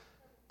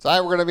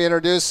Tonight we're going to be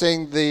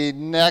introducing the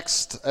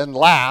next and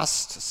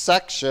last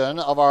section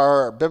of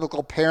our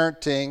biblical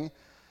parenting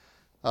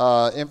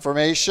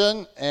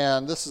information.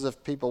 And this is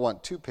if people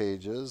want 2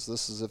 pages.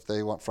 This is if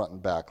they want front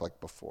and back like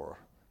before.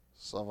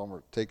 Some of them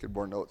are taking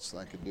more notes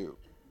than I could do.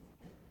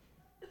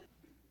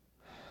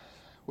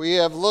 We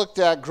have looked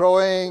at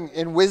growing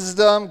in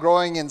wisdom,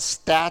 growing in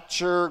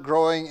stature,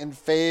 growing in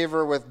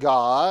favor with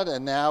God.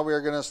 And now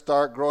we're going to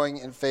start growing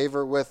in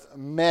favor with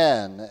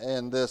men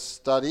in this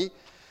study.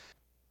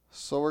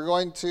 So we're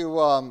going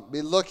to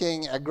be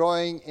looking at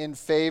growing in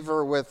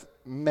favor with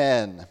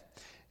men.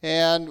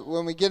 And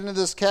when we get into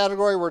this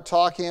category, we're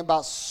talking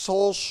about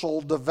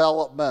social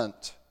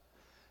development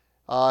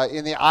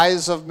in the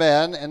eyes of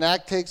men. And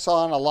that takes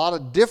on a lot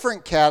of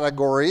different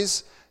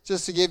categories.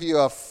 Just to give you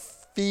a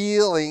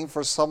feeling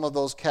for some of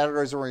those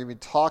categories that we're going to be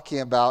talking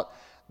about,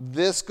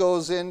 this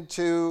goes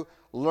into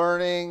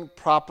learning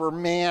proper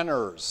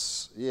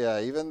manners.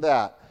 Yeah, even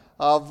that.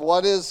 Of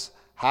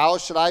how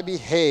should I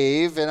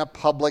behave in a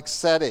public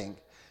setting?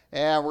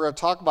 And we're going to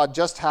talk about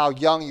just how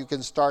young you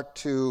can start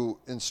to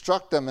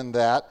instruct them in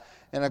that.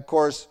 And of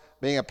course,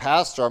 being a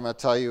pastor, I'm going to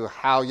tell you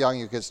how young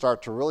you can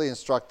start to really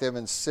instruct them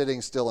in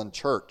sitting still in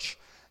church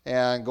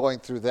and going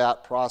through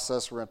that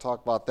process. We're going to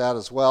talk about that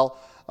as well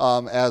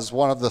as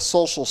one of the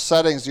social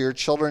settings your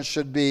children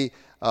should be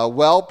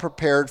well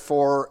prepared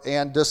for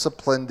and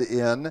disciplined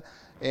in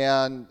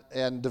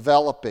and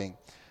developing.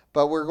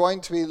 But we're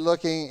going to be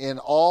looking in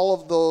all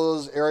of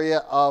those area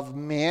of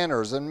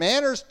manners. And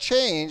manners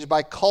change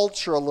by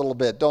culture a little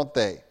bit, don't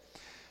they?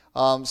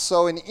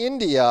 So in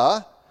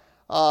India,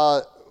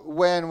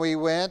 when we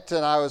went,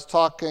 and I was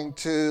talking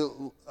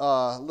to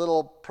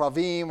little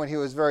Praveen when he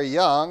was very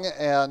young,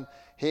 and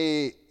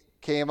he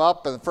came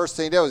up, and the first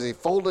thing he did was he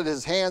folded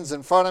his hands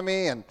in front of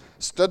me and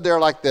stood there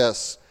like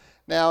this.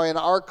 Now, in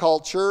our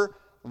culture,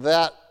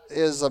 that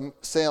is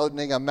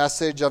sending a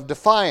message of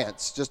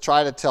defiance. Just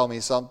try to tell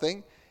me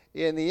something.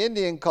 In the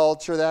Indian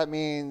culture, that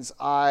means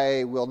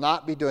I will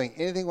not be doing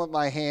anything with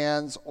my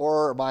hands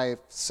or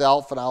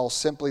myself, and I will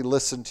simply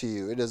listen to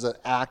you. It is an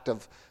act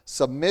of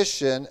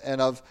submission and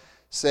of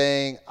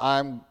saying,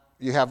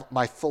 you have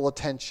my full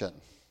attention.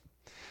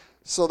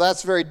 So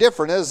that's very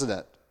different, isn't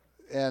it?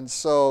 And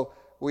so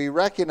we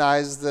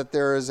recognize that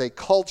there is a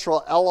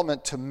cultural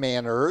element to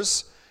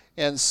manners.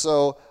 And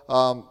so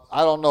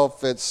I don't know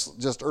if it's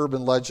just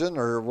urban legend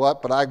or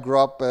what, but I grew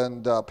up,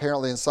 and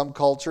apparently in some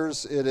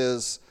cultures it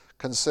is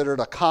considered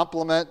a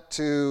compliment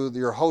to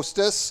your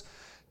hostess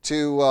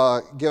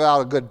to give out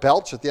a good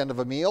belch at the end of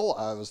a meal.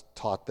 I was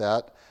taught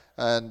that.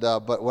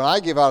 But when I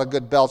give out a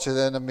good belch at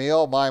the end of a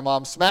meal, my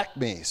mom smacked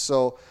me.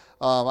 So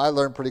I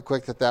learned pretty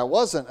quick that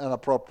wasn't an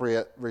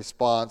appropriate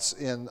response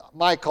in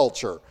my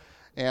culture.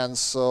 And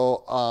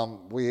so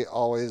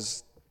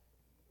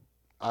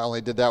I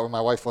only did that when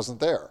my wife wasn't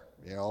there,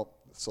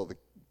 so the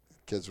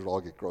kids would all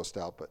get grossed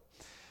out. But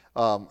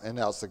and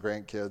now it's the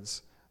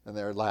grandkids, and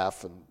they're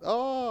laughing,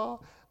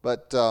 oh.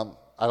 But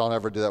I don't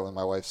ever do that when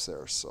my wife's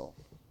there, so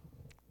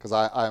because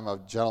I'm a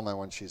gentleman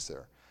when she's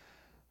there.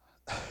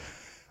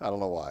 I don't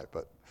know why,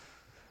 but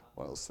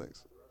one of those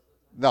things.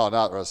 No,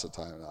 not the rest of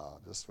the time. No,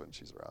 just when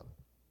she's around.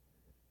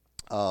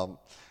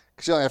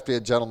 Because you don't have to be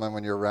a gentleman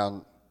when you're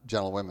around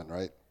gentle women,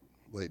 right,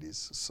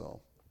 ladies?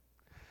 So,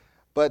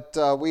 but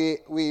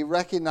we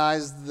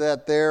recognize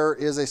that there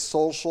is a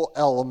social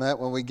element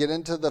when we get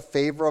into the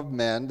favor of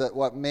men, that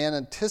what men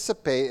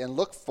anticipate and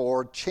look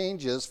for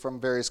changes from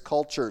various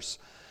cultures.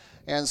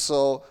 And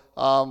so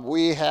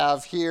we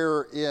have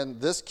here in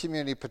this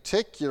community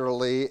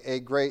particularly a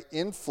great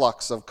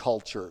influx of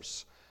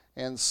cultures.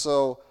 And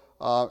so,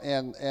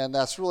 and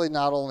that's really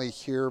not only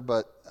here,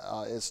 but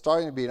it's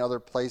starting to be in other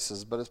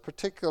places, but it's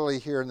particularly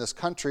here in this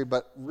country,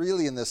 but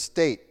really in this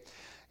state.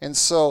 And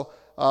so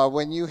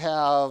when you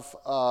have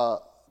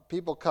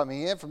people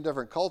coming in from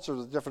different cultures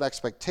with different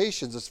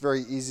expectations, it's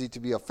very easy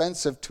to be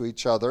offensive to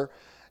each other.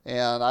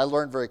 And I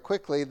learned very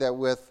quickly that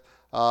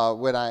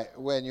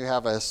when you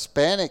have a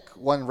Hispanic,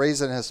 one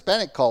raised in a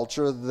Hispanic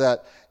culture,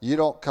 that you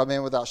don't come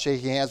in without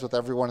shaking hands with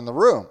everyone in the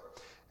room.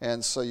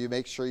 And so you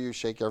make sure you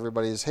shake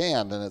everybody's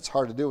hand. And it's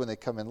hard to do when they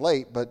come in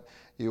late, but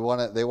they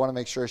want to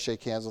make sure you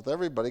shake hands with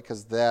everybody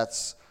because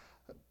that's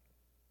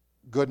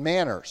good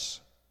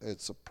manners.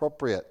 It's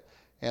appropriate.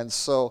 And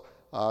so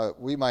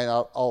we might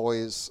not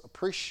always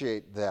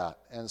appreciate that.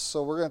 And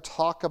so we're going to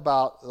talk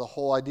about the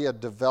whole idea of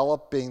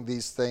developing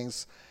these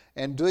things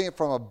and doing it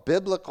from a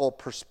biblical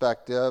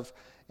perspective.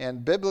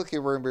 And biblically,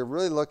 we're going to be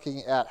really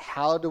looking at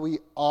how do we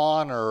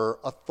honor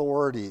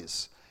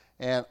authorities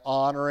and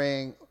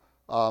honoring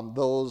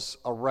those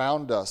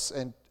around us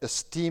and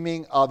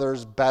esteeming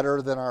others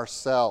better than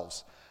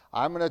ourselves.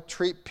 I'm going to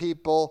treat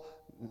people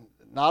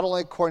not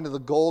only according to the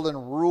golden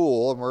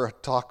rule, and we're going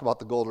to talk about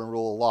the golden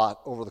rule a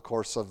lot over the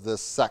course of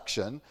this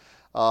section,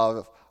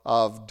 of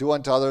do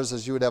unto others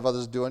as you would have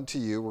others do unto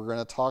you. We're going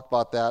to talk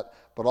about that,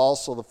 but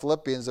also the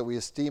Philippians, that we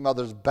esteem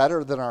others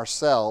better than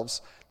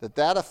ourselves,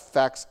 that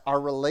affects our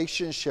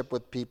relationship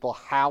with people,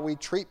 how we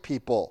treat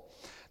people.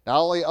 Not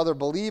only other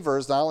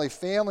believers, not only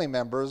family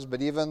members,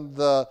 but even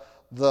the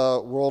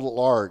world at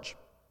large.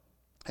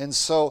 And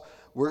so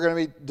we're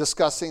going to be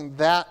discussing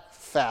that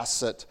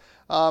facet.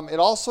 It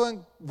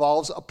also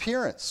involves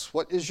appearance.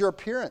 What is your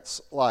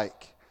appearance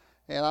like?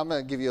 And I'm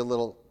going to give you a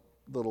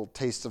little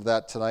taste of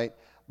that tonight.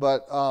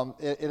 But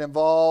it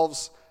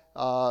involves,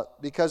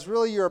 because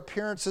really your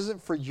appearance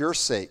isn't for your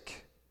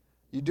sake.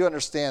 You do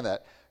understand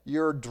that.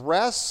 Your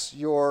dress,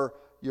 your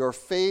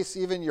face,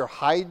 even your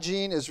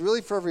hygiene is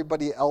really for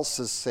everybody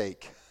else's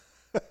sake.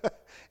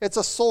 It's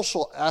a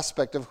social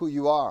aspect of who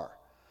you are.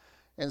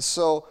 And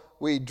so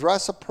we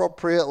dress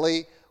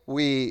appropriately,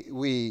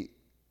 we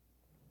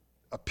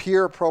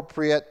appear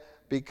appropriate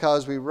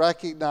because we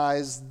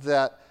recognize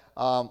that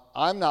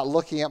I'm not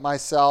looking at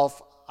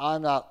myself,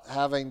 I'm not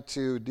having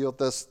to deal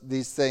with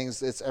these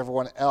things, it's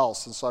everyone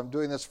else. And so I'm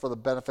doing this for the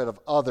benefit of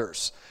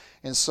others.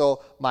 And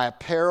so my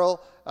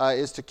apparel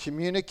is to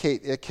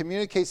communicate. It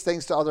communicates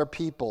things to other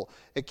people.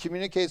 It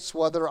communicates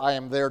whether I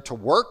am there to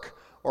work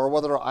or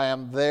whether I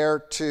am there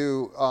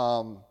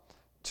to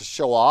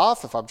show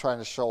off, if I'm trying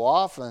to show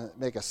off and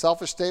make a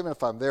selfish statement,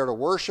 if I'm there to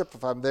worship,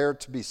 if I'm there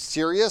to be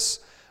serious,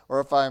 or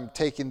if I'm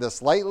taking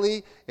this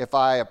lightly, if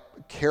I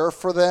care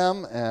for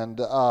them and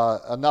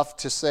enough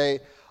to say,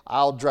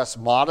 I'll dress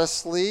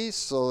modestly,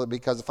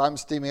 because if I'm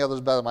esteeming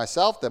others better than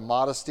myself, then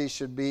modesty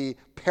should be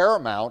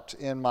paramount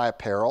in my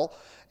apparel.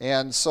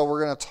 And so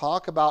we're going to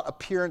talk about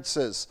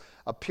appearances.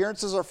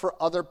 Appearances are for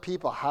other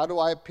people. How do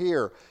I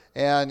appear?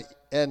 And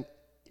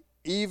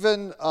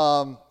even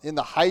in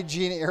the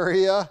hygiene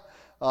area,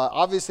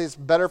 obviously it's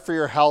better for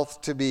your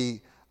health to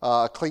be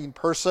a clean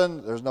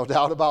person. There's no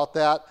doubt about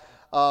that.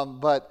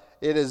 But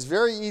it is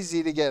very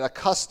easy to get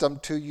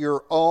accustomed to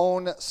your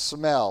own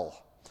smell.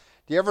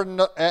 Do you ever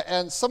know,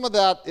 and some of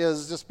that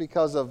is just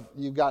because of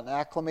you've gotten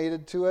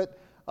acclimated to it,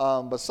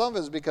 but some of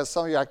it is because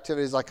some of your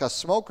activities, like a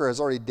smoker,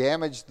 has already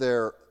damaged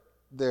their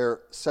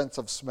sense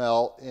of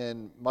smell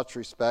in much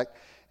respect.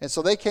 And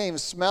so they can't even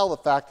smell the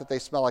fact that they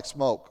smell like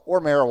smoke or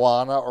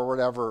marijuana or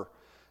whatever.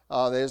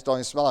 They just don't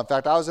even smell it. In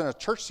fact, I was in a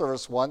church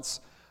service once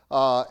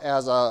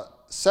as a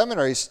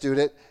seminary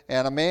student,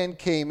 and a man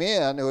came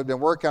in who had been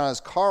working on his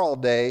car all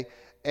day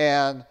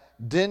and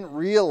didn't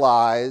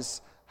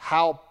realize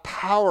how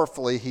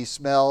powerfully he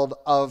smelled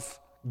of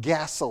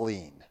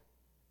gasoline.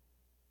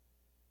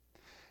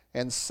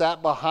 And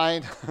sat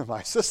behind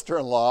my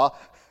sister-in-law,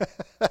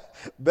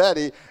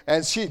 Betty,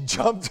 and she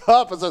jumped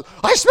up and said,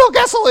 I smell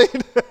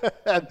gasoline!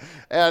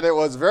 and it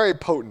was very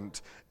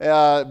potent.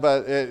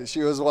 But she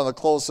was one of the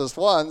closest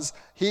ones.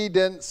 He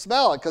didn't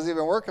smell it because he'd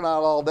been working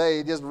on it all day.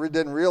 He just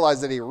didn't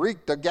realize that he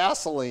reeked of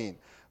gasoline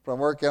from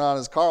working on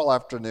his car all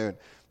afternoon.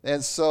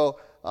 And so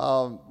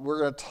we're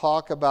going to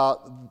talk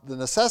about the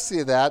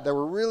necessity of that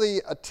we're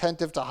really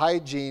attentive to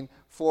hygiene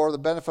for the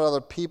benefit of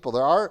other people.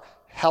 There are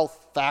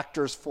health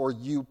factors for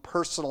you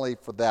personally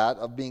for that,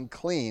 of being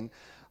clean.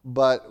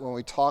 But when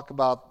we talk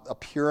about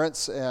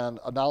appearance and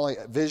not only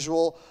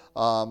visual,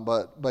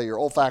 but your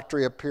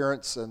olfactory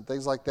appearance and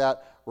things like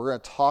that, we're going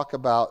to talk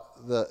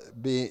about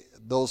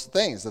those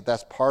things,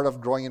 that's part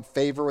of growing in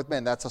favor with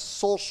men. That's a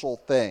social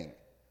thing,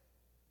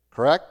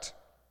 correct?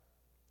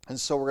 And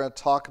so we're going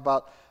to talk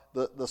about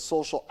the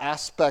social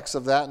aspects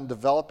of that and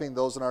developing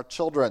those in our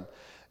children.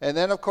 And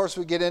then, of course,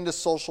 we get into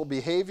social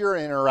behavior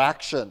and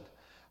interaction.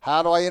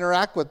 How do I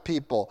interact with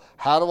people?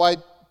 How do I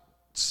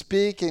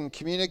speak and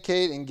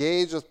communicate,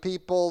 engage with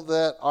people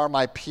that are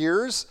my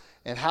peers?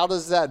 And how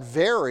does that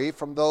vary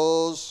from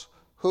those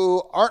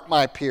who aren't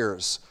my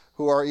peers,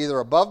 who are either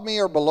above me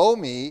or below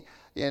me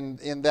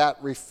in that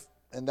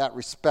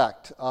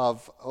respect,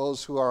 of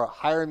those who are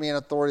higher than me in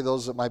authority,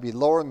 those that might be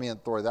lower than me in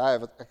authority, that I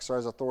have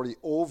exercise authority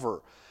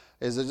over?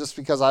 Is it just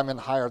because I'm in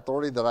higher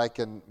authority that I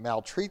can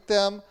maltreat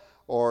them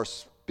or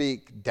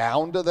speak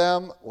down to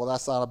them? Well,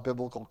 that's not a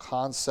biblical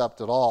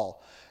concept at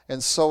all.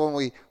 And so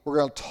when we're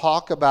going to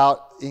talk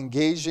about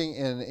engaging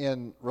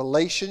in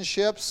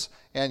relationships,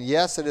 and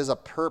yes, it is a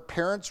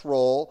parent's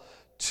role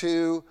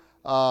to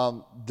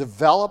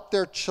develop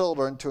their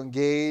children to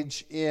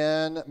engage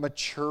in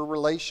mature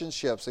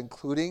relationships,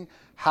 including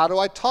how do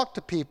I talk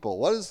to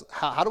people?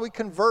 How do we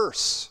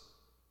converse?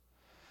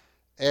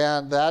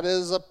 And that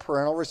is a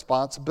parental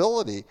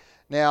responsibility.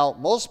 Now,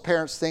 most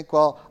parents think,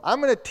 well,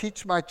 I'm going to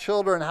teach my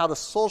children how to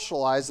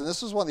socialize, and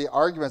this is one of the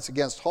arguments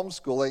against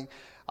homeschooling.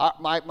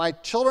 My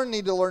children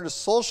need to learn to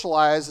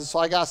socialize, and so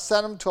I got to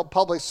send them to a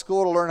public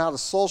school to learn how to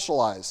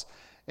socialize.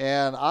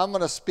 And I'm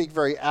going to speak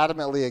very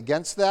adamantly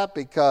against that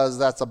because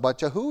that's a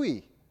bunch of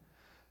hooey.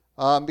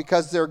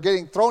 Because they're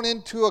getting thrown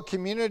into a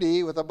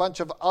community with a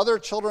bunch of other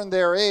children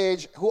their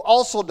age who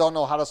also don't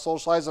know how to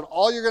socialize, and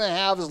all you're going to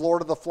have is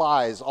Lord of the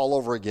Flies all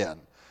over again.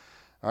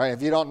 All right,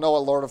 if you don't know what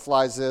Lord of the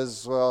Flies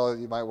is, well,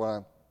 you might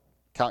want to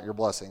count your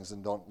blessings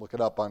and don't look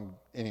it up on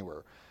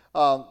anywhere.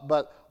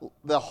 But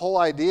the whole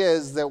idea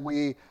is that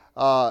we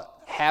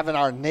have in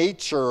our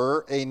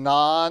nature a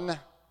non-social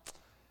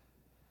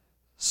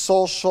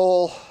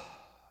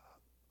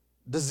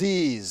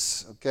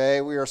disease,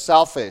 okay? We are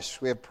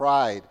selfish. We have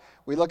pride.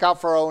 We look out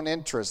for our own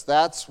interests.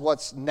 That's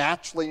what's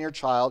naturally in your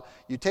child.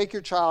 You take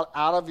your child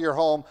out of your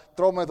home,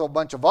 throw them with a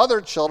bunch of other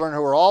children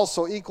who are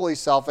also equally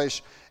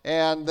selfish,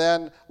 and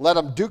then let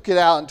them duke it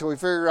out until we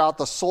figure out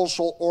the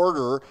social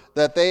order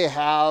that they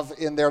have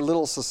in their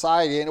little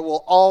society, and it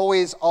will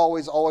always,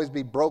 always, always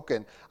be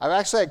broken. I've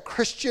actually had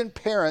Christian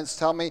parents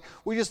tell me,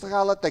 we just got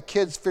to let the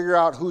kids figure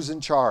out who's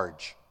in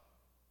charge.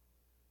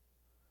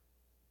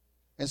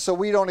 And so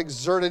we don't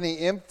exert any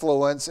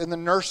influence in the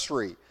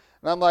nursery.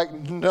 And I'm like,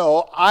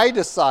 no, I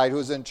decide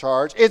who's in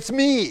charge. It's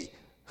me,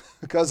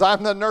 because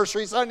I'm the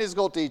nursery Sunday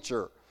school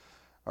teacher.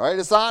 All right,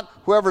 it's not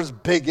whoever's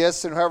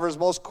biggest and whoever's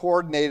most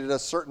coordinated at a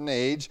certain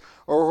age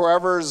or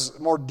whoever's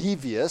more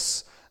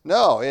devious.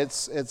 No,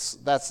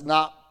 that's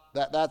not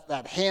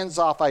that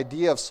hands-off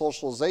idea of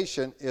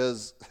socialization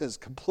is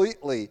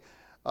completely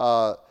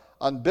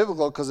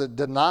unbiblical, because it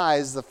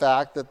denies the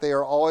fact that they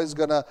are always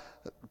going to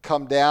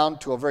come down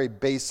to a very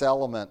base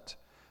element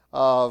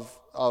of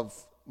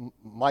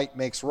might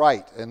makes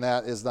right, and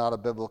that is not a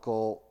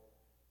biblical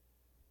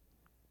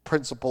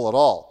principle at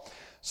all.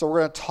 So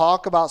we're going to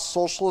talk about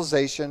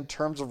socialization in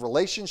terms of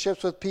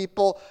relationships with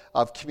people,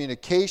 of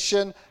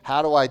communication,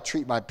 how do I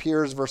treat my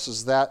peers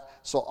versus that.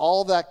 So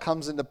all that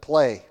comes into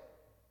play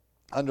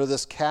under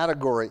this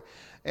category.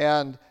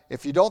 And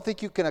if you don't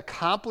think you can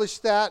accomplish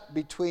that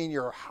between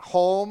your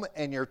home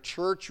and your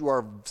church, you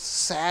are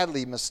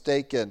sadly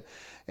mistaken.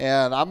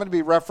 And I'm going to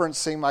be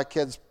referencing my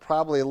kids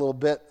probably a little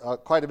bit,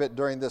 quite a bit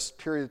during this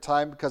period of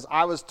time, because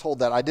I was told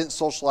that I didn't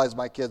socialize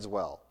my kids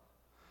well.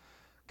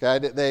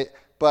 Okay,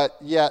 but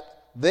yet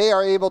they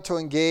are able to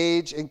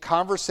engage in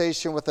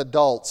conversation with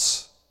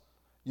adults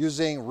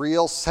using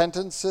real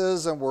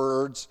sentences and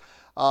words,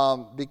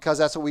 because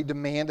that's what we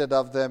demanded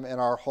of them in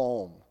our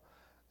home,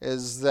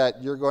 is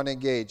that you're going to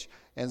engage.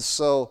 And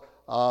so,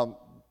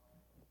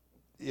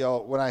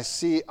 when I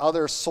see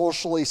other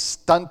socially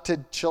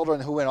stunted children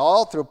who went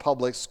all through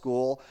public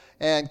school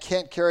and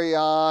can't carry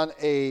on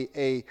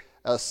a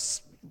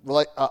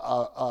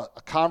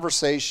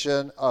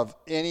conversation of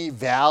any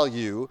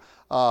value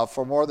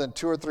for more than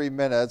 2 or 3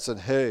 minutes, and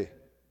hey,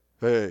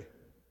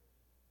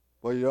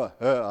 what are you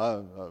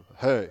doing?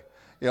 Hey,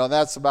 and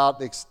that's about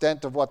the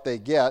extent of what they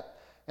get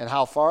and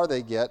how far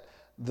they get.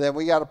 Then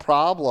we got a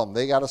problem.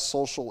 They got a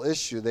social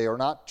issue. They are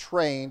not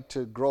trained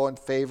to grow in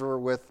favor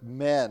with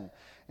men.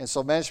 And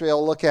so men should be able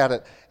to look at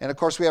it. And of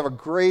course, we have a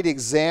great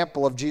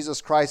example of Jesus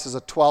Christ as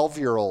a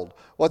 12-year-old.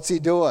 What's he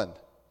doing?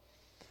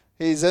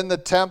 He's in the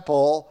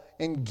temple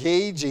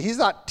engaging. He's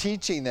not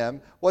teaching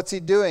them. What's he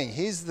doing?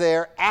 He's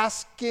there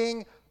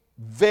asking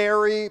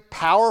very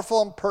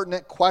powerful and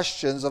pertinent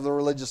questions of the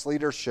religious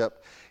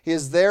leadership. He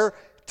is there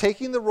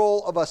taking the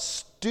role of a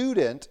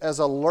student as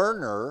a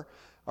learner,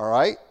 all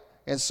right?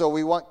 And so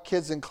we want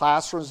kids in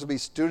classrooms to be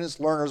students,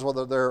 learners,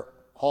 whether they're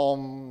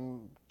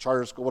home,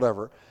 charter school,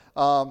 whatever.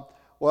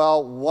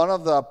 Well, one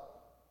of the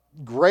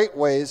great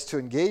ways to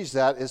engage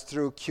that is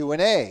through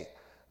Q&A.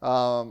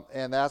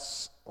 And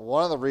that's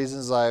one of the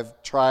reasons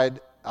I've tried.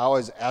 I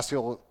always ask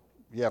people,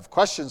 you have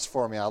questions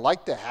for me? I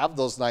like to have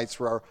those nights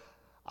where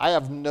I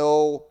have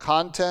no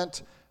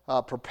content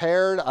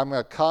prepared. I'm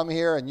going to come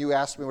here and you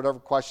ask me whatever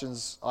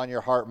questions on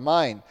your heart and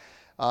mind.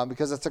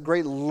 Because it's a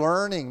great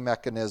learning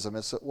mechanism.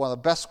 It's one of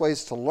the best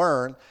ways to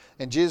learn.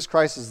 And Jesus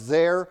Christ is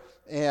there,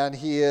 and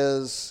he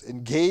is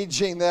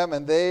engaging them,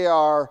 and they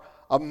are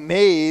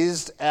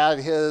amazed at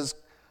his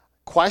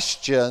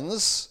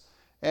questions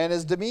and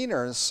his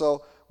demeanor. And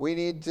so we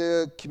need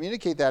to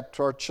communicate that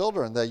to our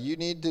children, that you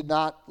need to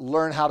not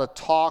learn how to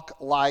talk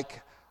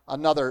like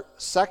another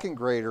second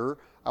grader.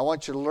 I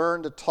want you to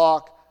learn to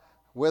talk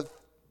with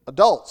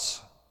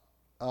adults,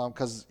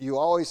 because you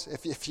always,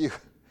 if you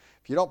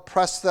don't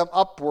press them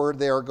upward,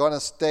 they are going to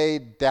stay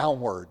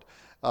downward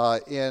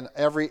in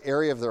every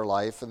area of their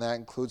life, and that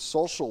includes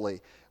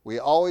socially. We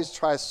always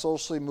try to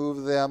socially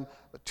move them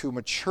to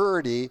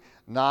maturity,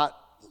 not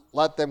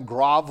let them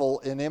grovel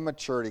in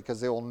immaturity,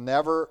 because they will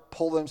never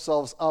pull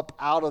themselves up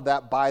out of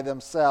that by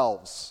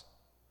themselves.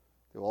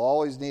 They will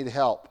always need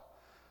help.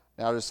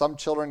 Now, do some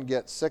children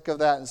get sick of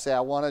that and say, I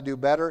want to do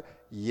better?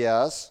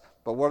 Yes,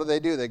 but what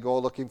do? They go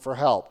looking for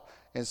help.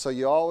 And so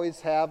you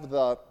always have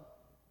the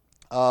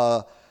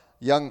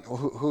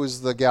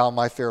who's the gal,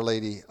 My Fair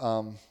Lady?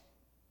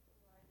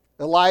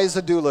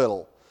 Eliza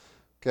Doolittle.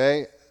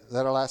 Okay, is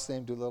that her last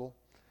name, Doolittle?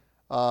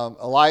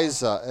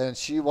 Eliza, and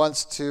she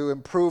wants to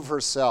improve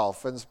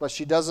herself, but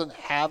she doesn't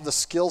have the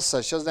skill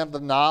set. She doesn't have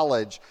the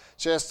knowledge.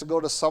 She has to go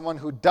to someone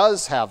who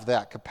does have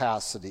that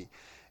capacity.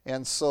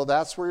 And so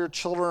that's where your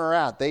children are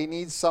at. They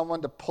need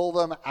someone to pull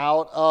them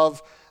out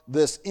of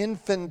this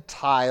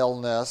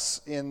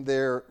infantileness in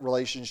their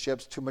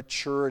relationships to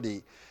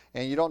maturity.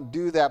 And you don't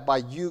do that by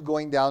you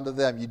going down to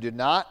them. You do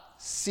not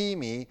see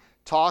me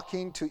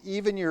talking to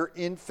even your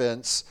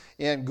infants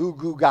in goo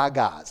goo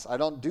gagas. I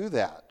don't do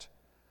that.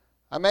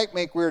 I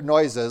make weird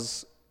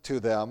noises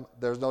to them.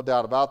 There's no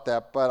doubt about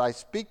that. But I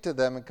speak to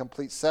them in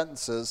complete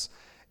sentences,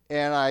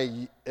 and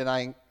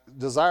I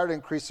desire to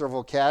increase their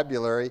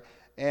vocabulary.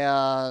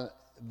 And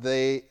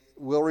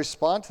will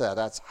respond to that.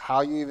 That's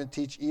how you even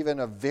teach even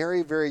a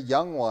very, very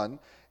young one.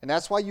 And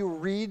that's why you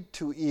read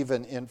to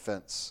even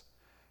infants.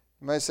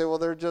 You might say, well,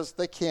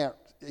 they can't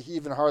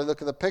even hardly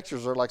look at the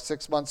pictures. They're like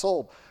 6 months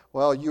old.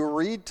 Well, you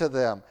read to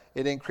them.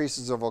 It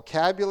increases their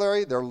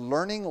vocabulary. They're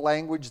learning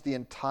language the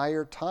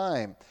entire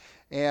time.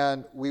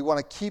 And we want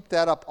to keep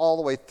that up all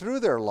the way through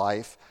their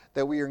life,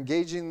 that we are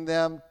engaging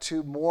them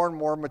to more and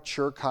more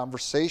mature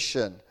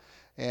conversation.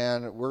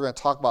 And we're going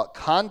to talk about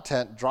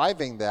content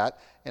driving that.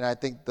 And I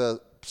think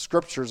the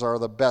scriptures are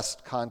the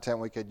best content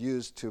we could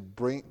use to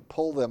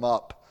pull them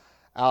up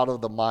out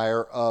of the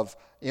mire of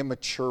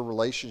immature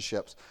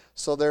relationships.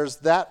 So there's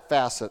that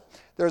facet.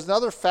 There's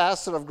another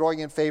facet of growing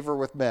in favor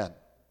with men.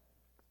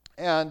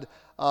 And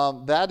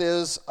that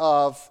is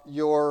of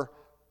your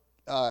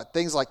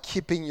things like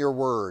keeping your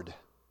word,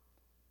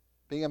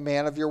 being a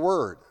man of your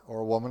word or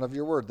a woman of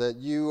your word, that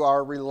you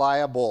are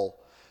reliable.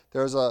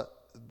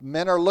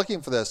 Men are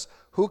looking for this.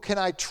 Who can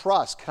I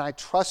trust? Can I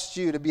trust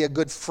you to be a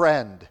good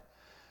friend?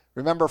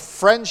 Remember,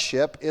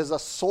 friendship is a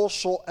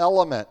social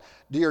element.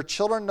 Do your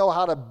children know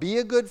how to be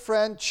a good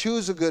friend?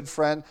 Choose a good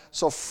friend.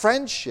 So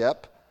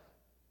friendship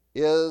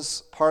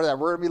is part of that.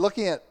 We're going to be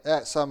looking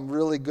at some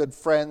really good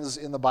friends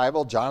in the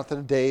Bible, Jonathan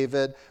and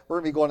David. We're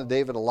going to be going to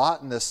David a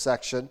lot in this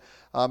section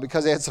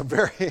because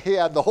he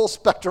had the whole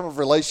spectrum of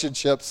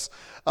relationships,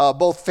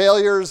 both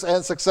failures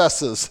and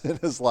successes in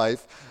his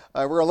life.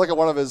 We're going to look at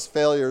one of his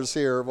failures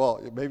here.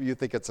 Well, maybe you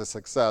think it's a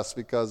success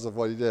because of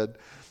what he did.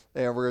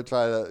 And we're going to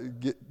try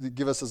to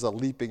give us as a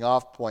leaping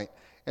off point.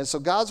 And so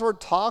God's word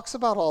talks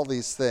about all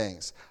these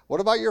things. What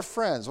about your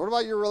friends? What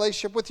about your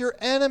relationship with your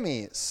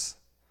enemies?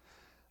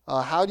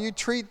 How do you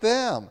treat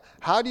them?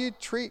 How do you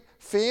treat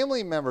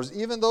family members,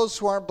 even those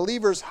who aren't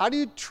believers? How do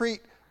you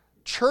treat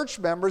church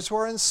members who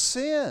are in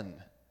sin?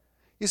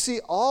 You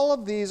see, all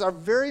of these are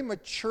very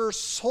mature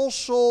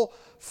social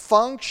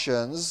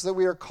functions that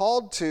we are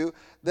called to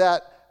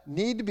that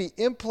need to be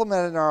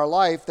implemented in our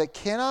life, that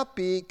cannot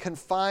be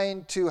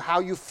confined to how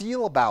you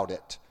feel about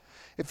it.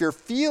 If your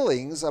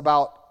feelings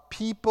about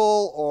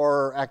people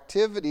or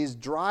activities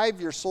drive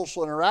your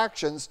social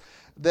interactions,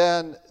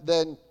 then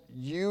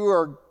you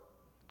are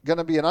going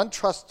to be an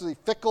untrustworthy,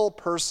 fickle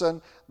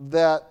person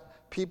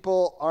that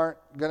people aren't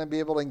going to be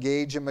able to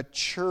engage in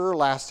mature,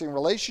 lasting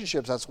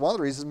relationships. That's one of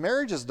the reasons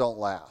marriages don't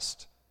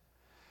last,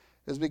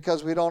 is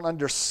because we don't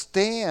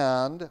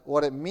understand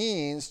what it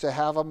means to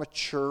have a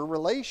mature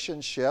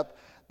relationship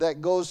that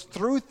goes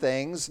through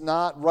things,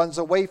 not runs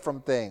away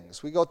from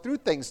things. We go through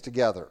things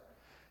together.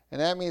 And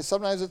that means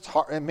sometimes it's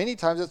hard, and many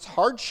times it's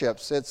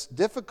hardships, it's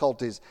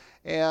difficulties.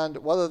 And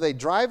whether they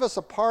drive us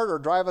apart or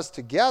drive us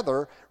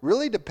together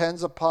really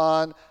depends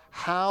upon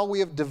how we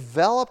have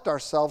developed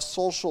ourselves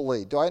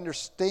socially. Do I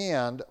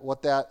understand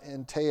what that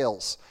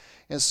entails?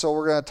 And so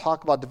we're going to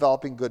talk about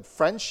developing good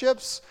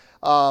friendships,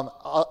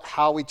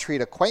 how we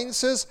treat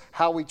acquaintances,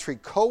 how we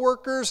treat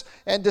coworkers,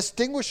 and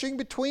distinguishing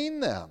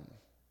between them.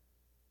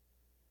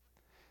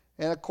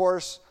 And of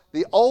course,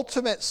 the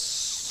ultimate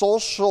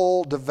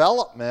social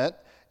development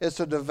is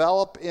to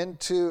develop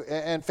into,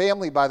 and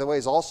family, by the way,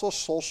 is also a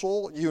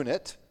social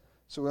unit.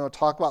 So we're going to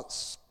talk about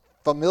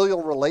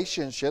familial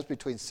relationships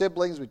between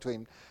siblings,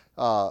 between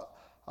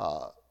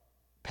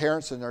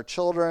parents and their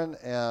children,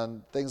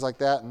 and things like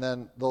that. And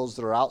then those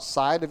that are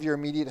outside of your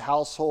immediate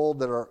household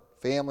that are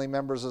family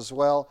members as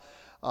well,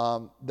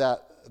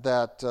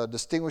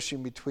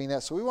 distinguishing between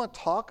that. So we want to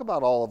talk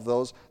about all of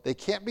those. They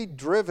can't be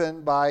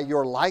driven by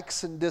your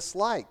likes and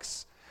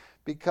dislikes,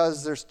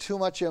 because there's too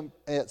much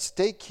at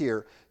stake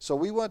here. So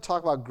we want to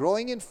talk about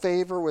growing in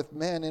favor with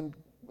men, and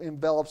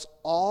envelops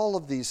all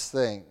of these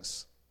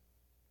things.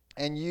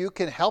 And you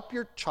can help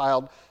your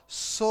child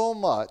so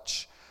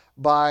much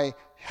by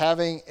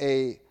having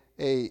a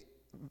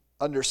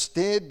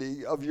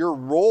understanding of your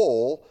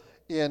role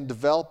in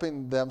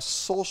developing them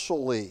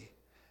socially.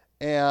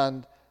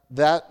 And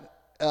that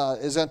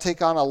is going to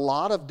take on a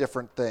lot of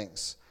different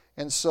things.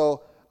 And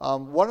so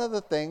one of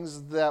the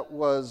things that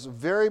was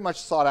very much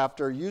sought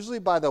after, usually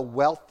by the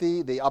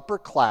wealthy, the upper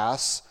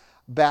class,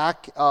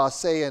 back,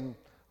 say, in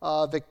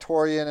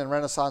Victorian and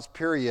Renaissance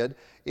period,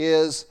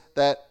 is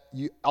that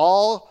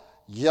all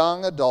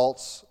young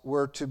adults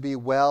were to be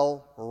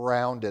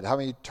well-rounded. How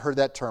many heard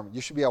that term?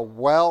 You should be a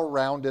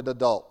well-rounded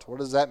adult. What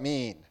does that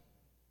mean?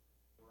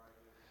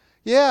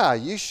 Yeah,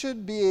 you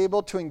should be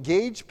able to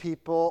engage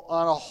people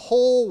on a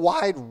whole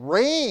wide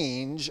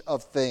range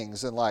of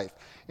things in life.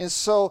 And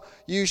so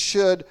you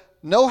should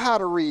know how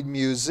to read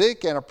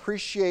music and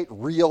appreciate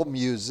real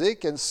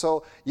music. And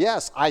so,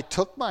 yes, I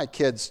took my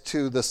kids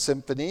to the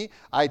symphony.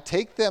 I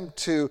take them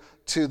to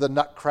the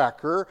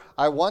Nutcracker.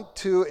 I want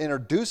to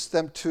introduce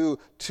them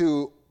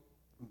to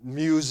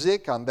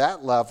music on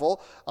that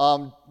level.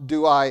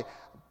 Do I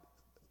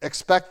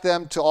expect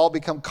them to all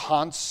become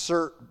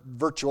concert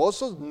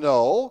virtuosos?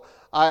 No.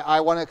 I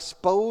want to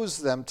expose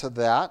them to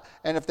that.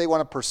 And if they want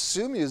to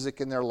pursue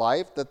music in their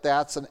life,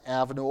 that's an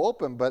avenue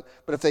open. But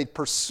if they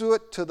pursue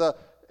it to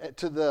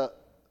the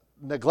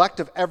neglect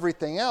of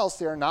everything else,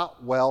 they're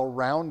not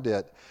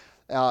well-rounded.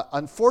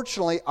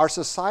 Unfortunately, our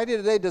society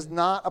today does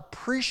not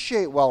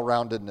appreciate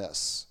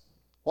well-roundedness.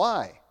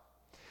 Why?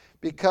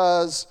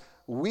 Because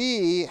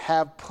we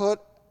have put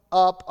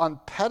up on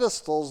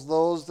pedestals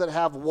those that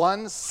have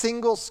one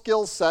single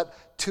skill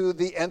set to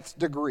the nth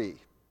degree.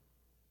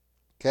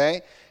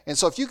 Okay? And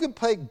so if you can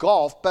play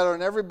golf better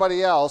than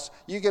everybody else,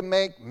 you can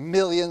make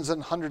millions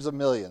and hundreds of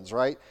millions,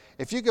 right?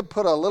 If you can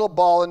put a little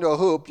ball into a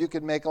hoop, you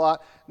can make a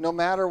lot, no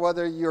matter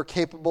whether you're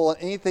capable of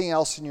anything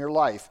else in your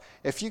life.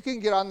 If you can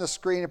get on the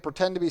screen and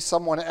pretend to be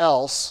someone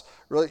else,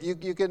 really,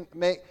 you can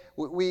make,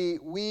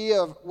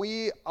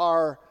 we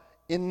are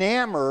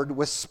enamored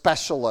with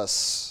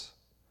specialists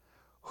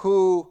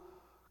who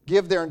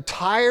give their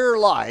entire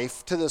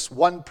life to this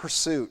one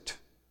pursuit.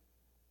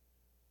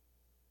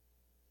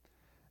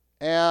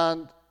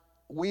 And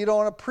we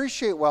don't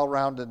appreciate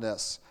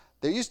well-roundedness.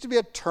 There used to be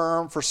a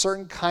term for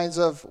certain kinds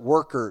of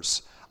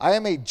workers. I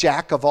am a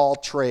jack of all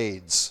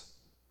trades.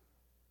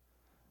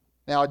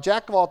 Now, a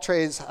jack of all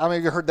trades, how many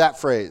of you heard that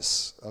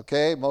phrase?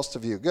 Okay, most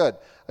of you, good.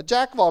 A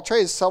jack of all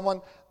trades is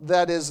someone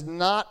that is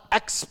not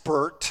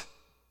expert,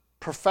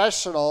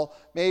 professional,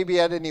 maybe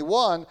at any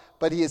one,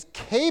 but he is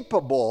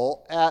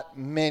capable at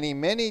many,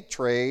 many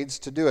trades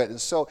to do it.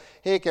 And so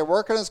he can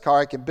work on his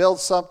car, he can build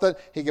something,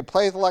 he can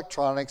play with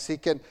electronics, he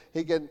can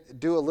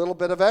do a little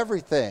bit of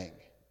everything.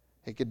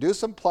 He can do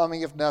some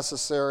plumbing if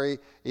necessary,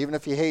 even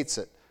if he hates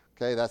it.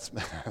 Okay, that's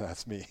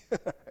me.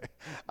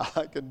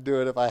 I can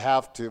do it if I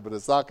have to, but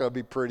it's not going to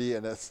be pretty,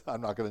 and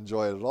I'm not going to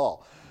enjoy it at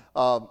all.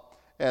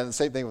 And the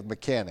same thing with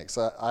mechanics.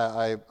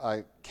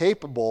 I'm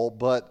capable,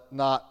 but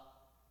not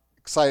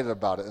excited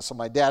about it. And so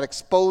my dad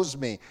exposed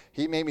me.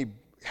 He made me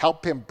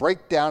help him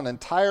break down an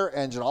entire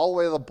engine all the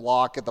way to the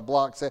block, at the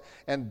blocks,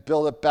 and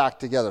build it back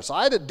together. So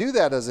I had to do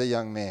that as a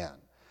young man.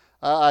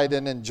 I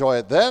didn't enjoy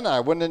it then. I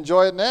wouldn't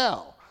enjoy it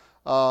now.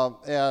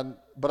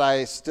 But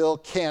I still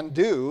can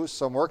do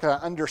some work, and I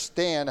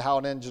understand how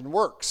an engine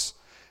works.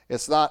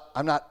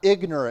 I'm not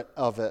ignorant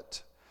of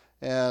it.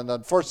 And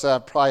unfortunately, I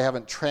probably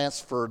haven't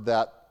transferred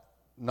that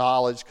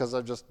knowledge because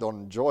I just don't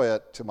enjoy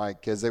it to my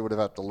kids. They would have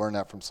had to learn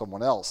that from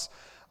someone else.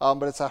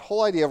 But it's that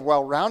whole idea of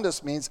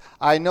well-roundedness means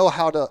I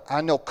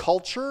know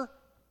culture,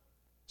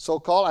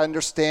 so-called. I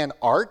understand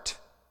art,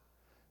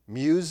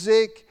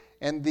 music,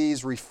 and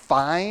these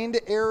refined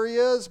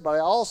areas, but I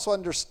also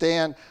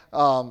understand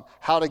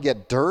how to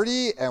get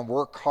dirty and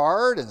work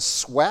hard and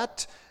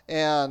sweat,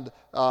 and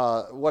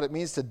what it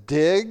means to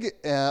dig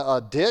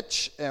a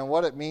ditch, and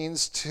what it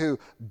means to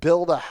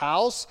build a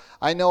house.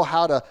 I know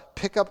how to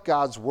pick up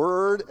God's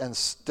word and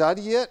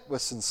study it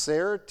with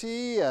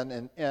sincerity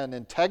and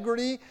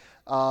integrity.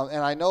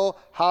 And I know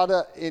how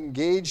to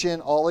engage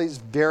in all these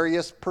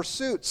various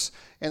pursuits.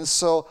 And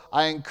so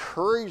I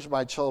encourage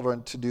my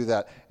children to do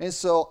that. And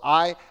so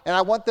I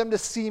want them to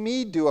see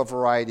me do a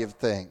variety of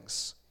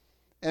things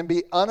and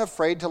be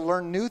unafraid to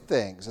learn new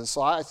things. And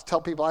so I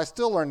tell people I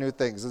still learn new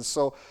things. And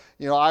so,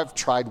 I've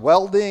tried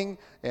welding,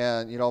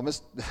 and, Miss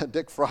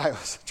Dick Fry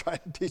was trying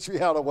to teach me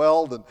how to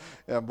weld,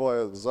 and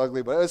boy, it was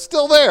ugly, but it's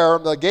still there.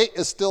 The gate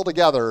is still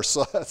together,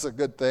 so that's a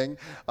good thing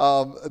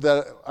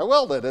that I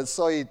welded. And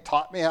so he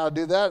taught me how to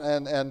do that,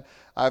 and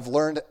I've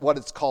learned what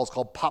it's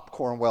called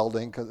popcorn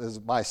welding, because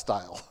it's my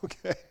style,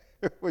 okay?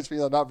 Which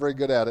means I'm not very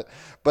good at it.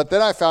 But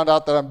then I found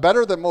out that I'm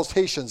better than most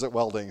Haitians at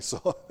welding,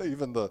 so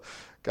even the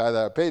guy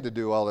that I paid to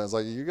do welding is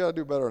like, you got to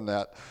do better than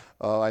that.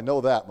 I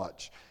know that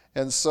much.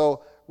 And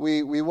so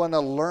we want to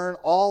learn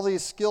all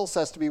these skill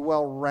sets to be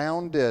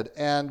well-rounded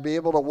and be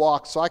able to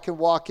walk. So I can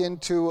walk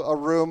into a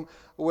room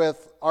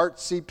with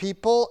artsy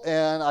people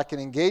and I can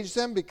engage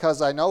them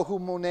because I know who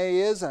Monet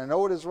is and I know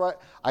what is right.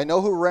 I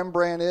know who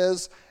Rembrandt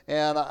is,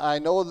 and I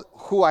know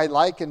who I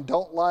like and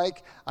don't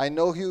like. I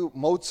know who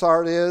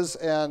Mozart is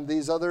and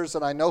these others,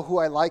 and I know who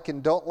I like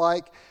and don't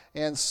like.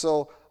 And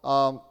so,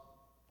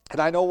 and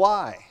I know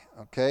why.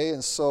 Okay,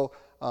 and so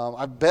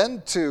I've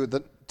been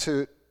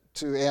to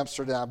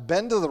Amsterdam. I've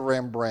been to the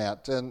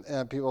Rembrandt,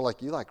 and people are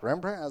like, you like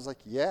Rembrandt? I was like,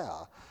 yeah.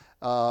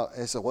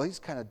 They said, well, he's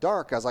kind of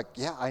dark. I was like,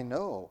 yeah, I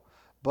know.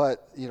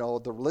 But,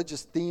 the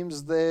religious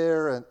themes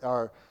there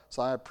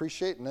so I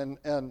appreciate it.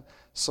 And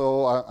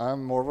so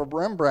I'm more of a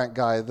Rembrandt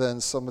guy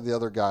than some of the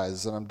other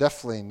guys, and I'm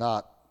definitely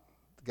not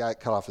the guy that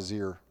cut off his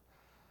ear.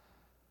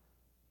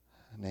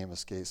 Name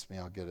escapes me.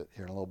 I'll get it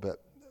here in a little bit.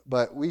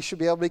 But we should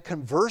be able to be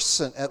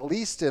conversant, at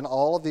least in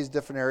all of these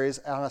different areas,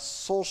 on a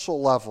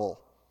social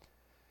level.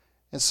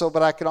 And so,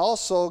 but I can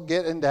also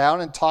get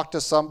down and talk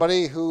to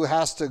somebody who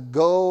has to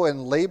go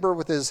and labor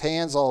with his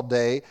hands all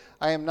day.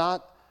 I am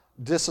not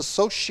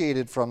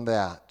disassociated from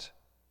that.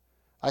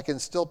 I can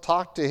still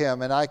talk to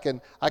him, and I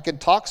can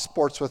talk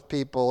sports with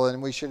people,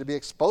 and we should be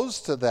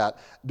exposed to that.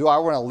 Do I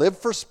want to live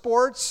for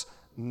sports?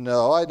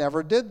 No, I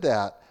never did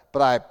that.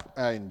 But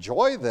I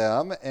enjoy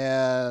them,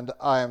 and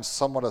I am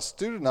somewhat a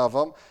student of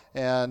them,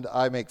 and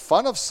I make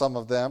fun of some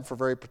of them for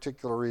very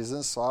particular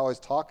reasons. So I always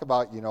talk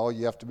about, you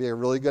have to be a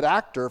really good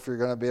actor if you're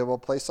going to be able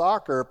to play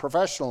soccer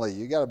professionally.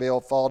 You got to be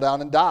able to fall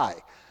down and die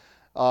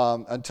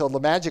until the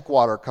magic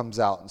water comes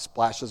out and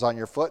splashes on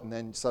your foot, and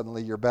then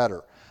suddenly you're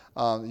better.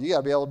 You got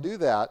to be able to do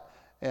that.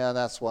 and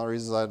that's one of the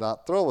reasons I'm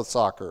not thrilled with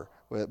soccer.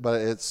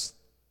 But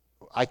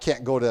I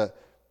can't go to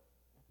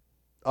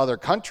other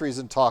countries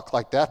and talk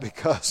like that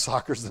because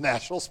soccer's the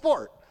national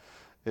sport,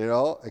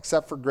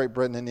 except for Great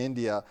Britain and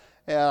India.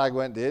 And I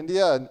went to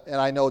India, and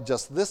I know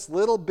just this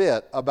little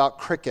bit about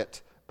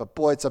cricket, but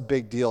boy, it's a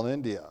big deal in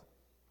India.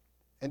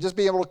 And just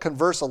being able to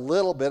converse a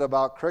little bit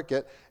about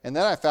cricket, and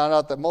then I found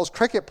out that most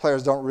cricket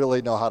players don't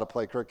really know how to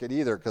play cricket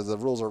either because the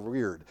rules are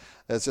weird.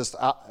 It's just,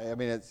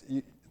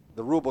 the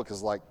rule book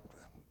is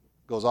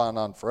goes on and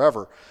on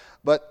forever.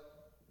 But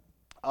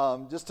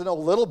just to know a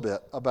little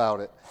bit about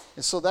it.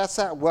 And so that's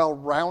that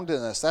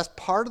well-roundedness. That's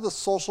part of the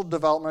social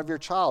development of your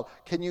child.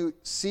 Can you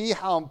see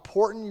how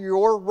important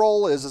your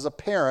role is as a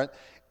parent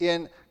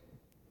in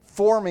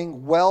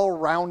forming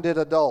well-rounded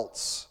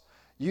adults?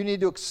 You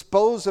need to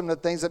expose them to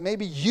things that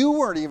maybe you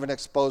weren't even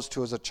exposed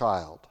to as a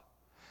child.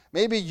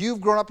 Maybe you've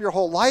grown up your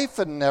whole life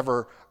and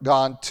never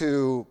gone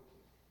to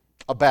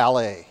a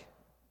ballet.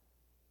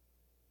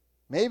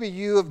 Maybe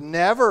you have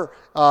never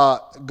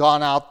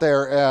gone out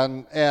there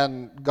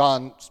and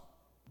gone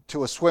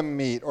to a swim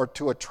meet or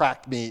to a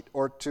track meet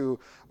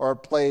or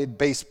played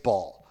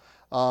baseball.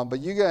 But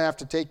you're going to have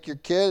to take your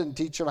kid and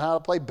teach them how to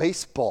play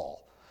baseball.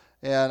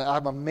 And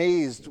I'm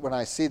amazed when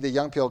I see the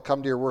young people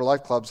come to your Word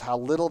Life clubs how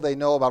little they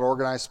know about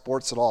organized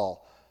sports at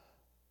all.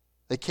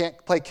 They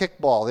can't play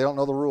kickball. They don't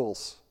know the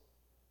rules.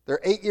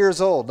 They're 8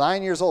 years old,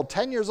 9 years old,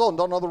 10 years old and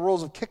don't know the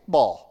rules of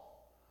kickball.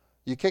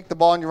 You kick the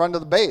ball and you run to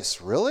the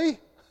base. Really?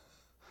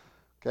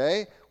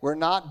 Okay? We're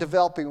not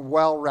developing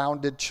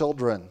well-rounded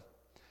children.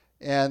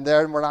 And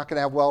then we're not going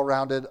to have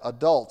well-rounded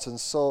adults.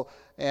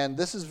 And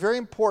this is very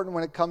important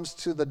when it comes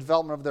to the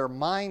development of their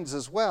minds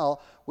as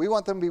well. We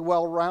want them to be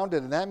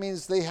well-rounded, and that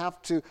means they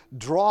have to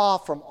draw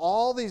from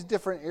all these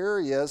different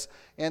areas,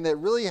 and it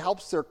really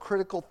helps their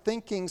critical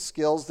thinking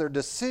skills, their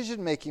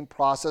decision-making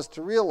process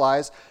to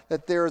realize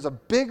that there is a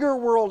bigger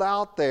world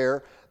out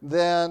there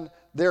than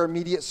their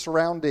immediate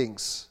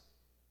surroundings.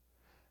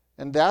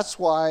 And that's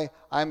why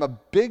I'm a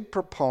big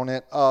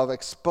proponent of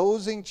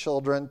exposing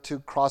children to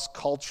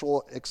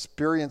cross-cultural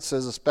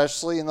experiences,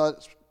 especially in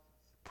the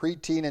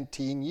preteen and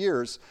teen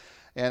years.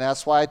 And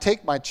that's why I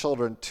take my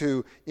children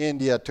to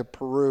India, to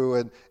Peru,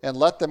 and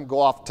let them go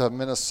off to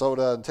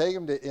Minnesota and take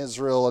them to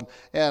Israel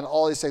and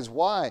all these things.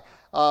 Why?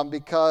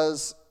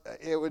 Because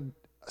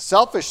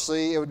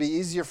selfishly, it would be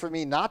easier for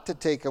me not to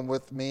take them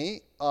with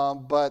me,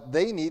 but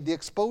they need the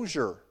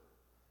exposure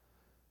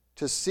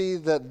to see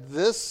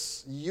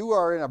that you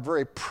are in a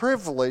very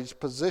privileged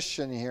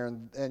position here,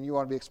 and you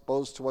want to be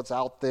exposed to what's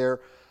out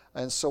there.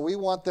 And so we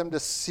want them to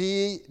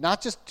see,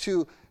 not just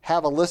to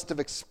have a list of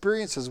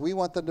experiences, we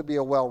want them to be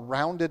a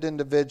well-rounded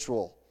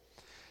individual.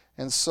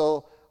 And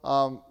so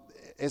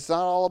it's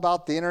not all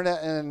about the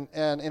internet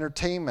and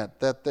entertainment,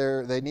 that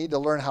they need to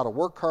learn how to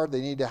work hard,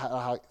 they need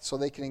to so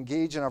they can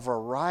engage in a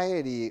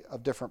variety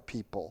of different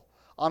people,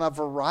 on a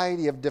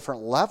variety of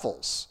different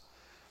levels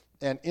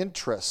and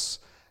interests.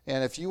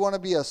 And if you want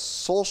to be a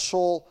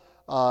socially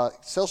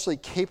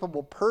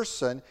capable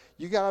person,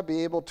 you got to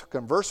be able to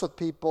converse with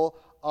people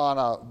on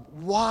a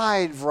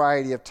wide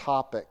variety of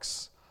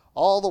topics,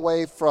 all the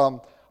way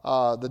from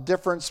the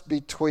difference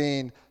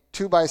between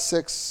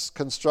 2x6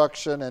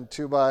 construction and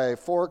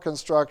 2x4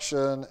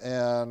 construction,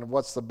 and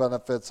what's the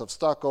benefits of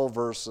stucco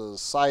versus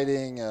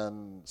siding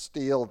and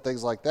steel and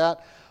things like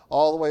that,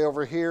 all the way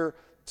over here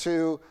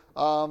to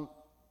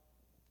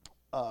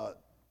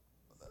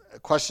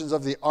questions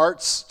of the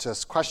arts, to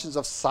questions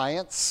of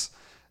science,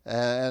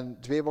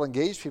 and to be able to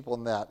engage people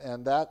in that.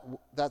 And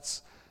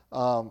that's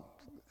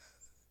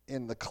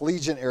in the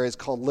collegiate area is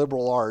called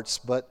liberal arts,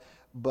 but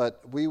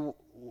we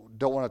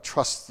don't want to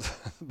trust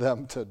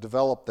them to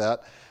develop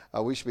that.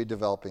 We should be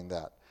developing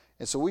that.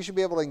 And so we should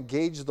be able to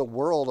engage the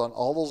world on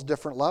all those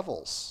different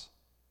levels.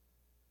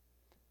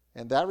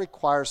 And that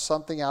requires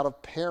something out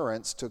of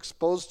parents to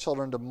expose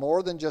children to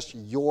more than just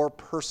your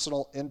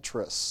personal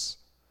interests.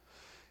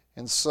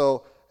 And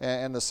so,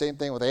 and the same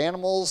thing with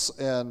animals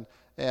and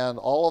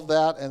all of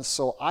that. And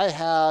so I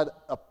had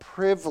a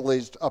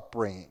privileged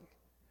upbringing.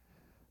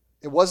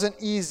 It wasn't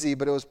easy,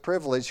 but it was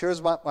privileged.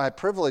 Here's what my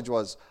privilege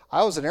was.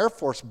 I was an Air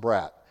Force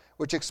brat,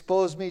 which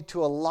exposed me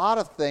to a lot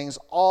of things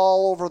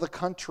all over the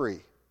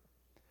country.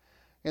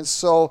 And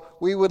so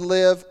we would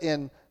live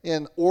in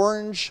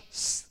Orange,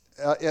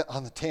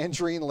 on the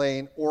Tangerine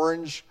Lane,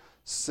 Orange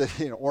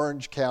City in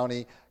Orange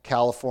County,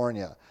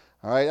 California.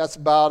 All right, that's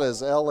about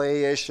as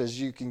LA-ish as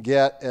you can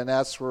get, and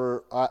that's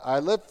where I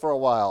lived for a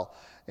while.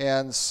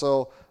 And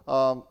so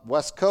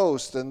West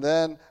Coast, and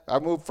then I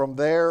moved from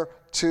there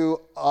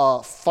to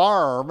a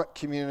farm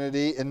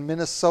community in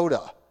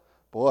Minnesota.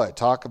 Boy,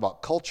 talk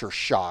about culture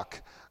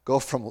shock. Go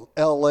from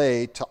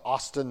LA to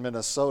Austin,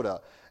 Minnesota,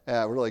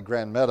 really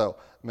Grand Meadow,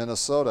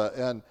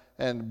 Minnesota,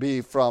 and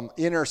be from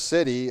inner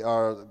city,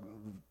 or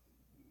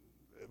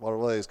well,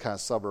 really is kind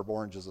of suburb.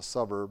 Orange is a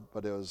suburb,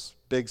 but it was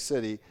big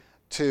city,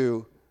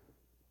 to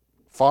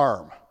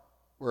farm,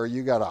 where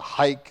you got to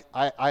hike.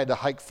 I had to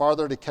hike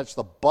farther to catch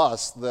the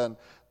bus than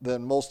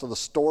most of the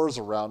stores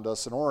around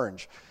us in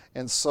Orange.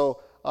 And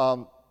so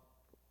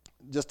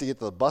just to get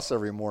to the bus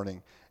every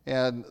morning,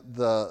 and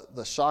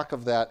the shock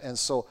of that. And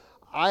so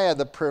I had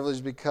the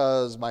privilege,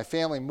 because my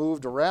family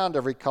moved around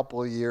every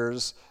couple of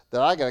years,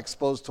 that I got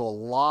exposed to a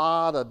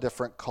lot of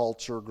different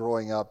culture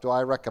growing up. Do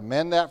I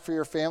recommend that for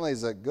your family?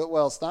 Is it good?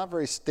 Well, it's not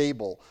very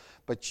stable,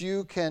 but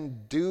you can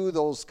do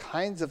those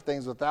kinds of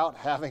things without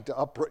having to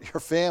uproot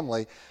your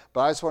family.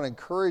 But I just want to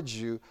encourage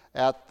you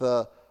at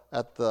the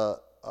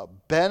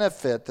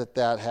benefit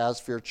that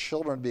has for your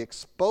children to be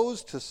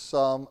exposed to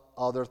some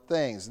other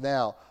things.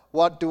 Now,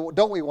 what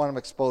don't we want them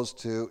exposed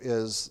to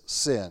is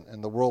sin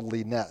and the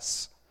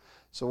worldliness.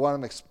 So we want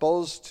them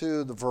exposed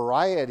to the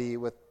variety,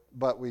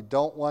 but we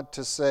don't want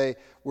to say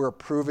we're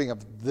approving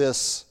of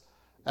this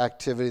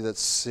activity that's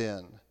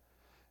sin.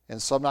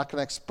 And so I'm not going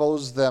to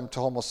expose them to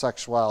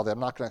homosexuality. I'm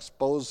not going to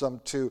expose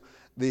them to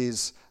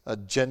these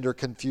gender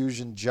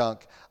confusion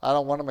junk. I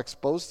don't want them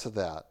exposed to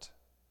that.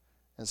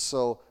 And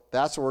so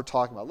that's what we're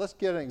talking about. Let's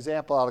get an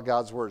example out of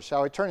God's Word.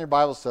 Shall we turn your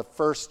Bibles to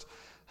 1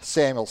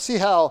 Samuel? See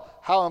how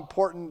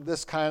important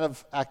this kind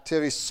of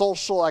activity,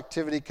 social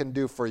activity, can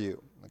do for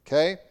you.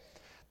 Okay?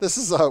 This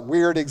is a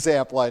weird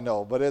example, I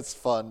know, but it's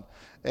fun.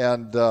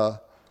 And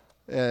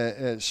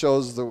it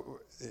shows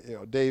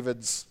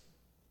David's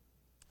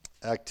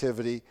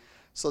activity.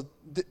 So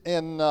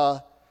in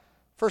 1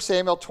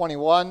 Samuel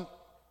 21,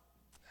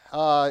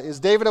 is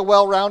David a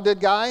well-rounded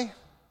guy?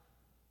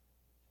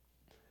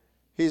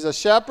 He's a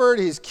shepherd.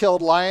 He's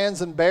killed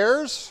lions and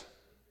bears.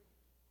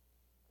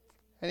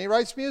 And he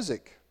writes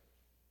music.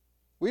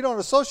 We don't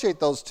associate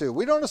those two.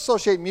 We don't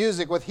associate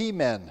music with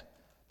he-men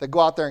that go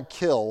out there and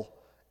kill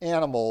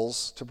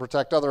animals to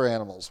protect other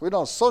animals. We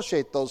don't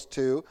associate those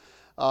two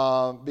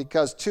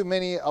because too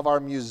many of our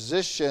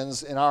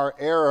musicians in our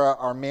era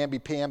are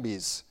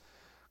mamby-pambies.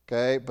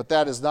 Okay? But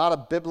that is not a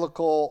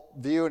biblical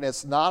view, and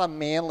it's not a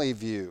manly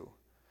view.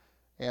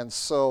 And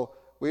so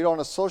we don't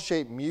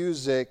associate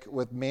music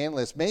with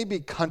manliness. Maybe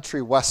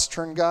country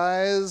western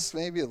guys,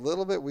 maybe a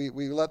little bit. We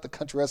let the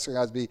country western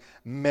guys be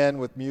men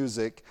with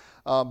music.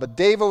 But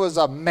David was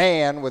a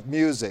man with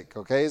music,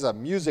 okay? He's a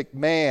music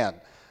man,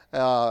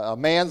 a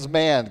man's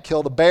man.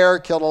 Killed a bear,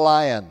 killed a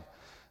lion.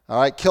 All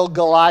right, killed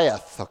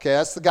Goliath, okay?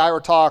 That's the guy we're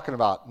talking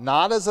about.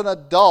 Not as an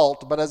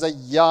adult, but as a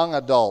young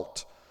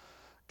adult,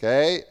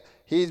 okay?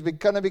 He's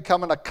going to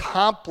become an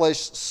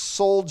accomplished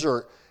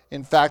soldier.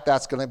 In fact,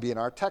 that's going to be in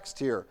our text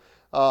here.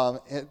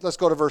 Let's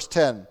go to verse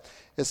 10.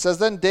 It says,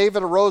 Then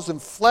David arose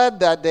and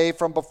fled that day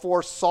from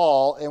before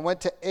Saul and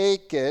went to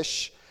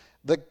Achish,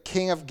 the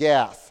king of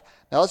Gath.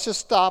 Now let's just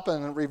stop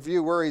and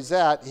review where he's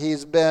at.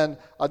 He's been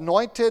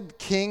anointed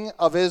king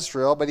of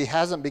Israel, but he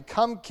hasn't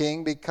become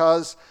king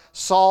because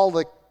Saul,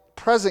 the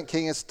present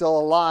king, is still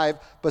alive,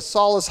 but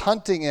Saul is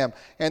hunting him.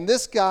 And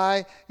this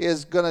guy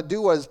is going to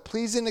do what is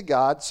pleasing to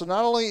God. So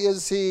not only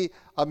is he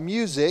a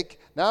music,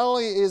 not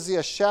only is he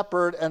a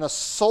shepherd and a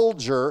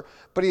soldier,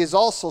 but he is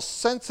also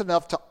sensitive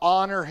enough to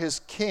honor his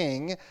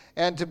king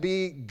and to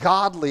be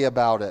godly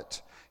about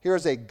it.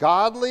 Here's a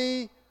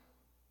godly,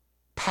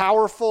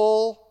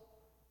 powerful,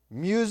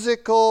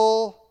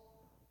 musical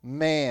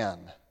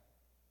man.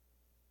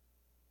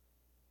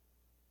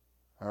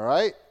 All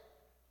right?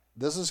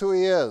 This is who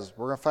he is.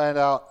 We're going to find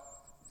out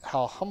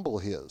how humble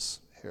he is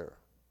here.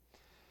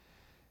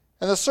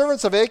 And the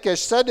servants of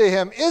Achish said to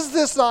him, Is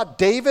this not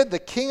David, the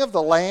king of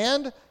the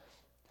land?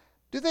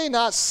 Do they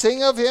not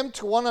sing of him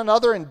to one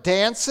another in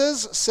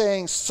dances,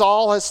 saying,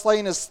 Saul has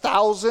slain his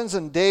thousands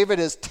and David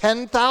his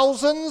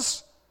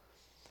 10,000s?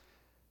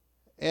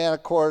 And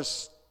of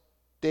course,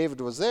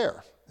 David was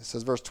there. It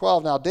says, verse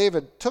 12, Now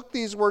David took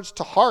these words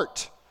to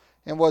heart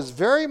and was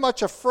very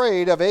much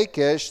afraid of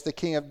Achish, the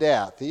king of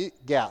Gath.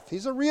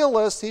 He's a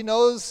realist. He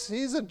knows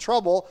he's in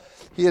trouble.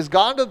 He has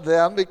gone to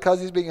them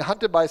because he's being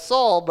hunted by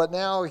Saul, but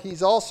now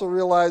he's also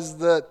realized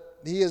that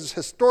he has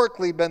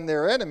historically been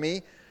their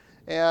enemy,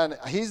 and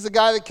he's the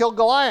guy that killed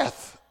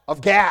Goliath of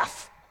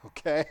Gath,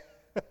 okay?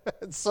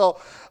 And so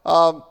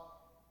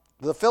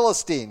the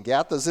Philistine,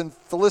 Gath is in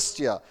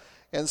Philistia.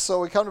 And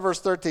so we come to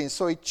verse 13.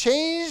 So he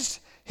changed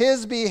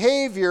his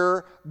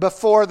behavior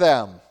before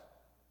them.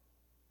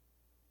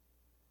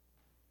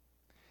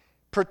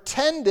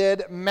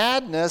 Pretended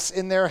madness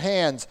in their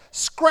hands,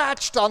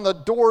 scratched on the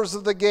doors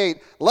of the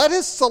gate, let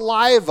his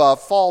saliva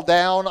fall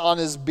down on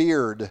his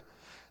beard.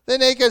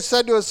 Then Achish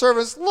said to his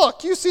servants,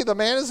 Look, you see the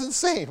man is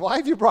insane. Why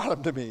have you brought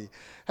him to me?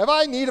 Have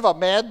I need of a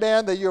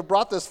madman that you have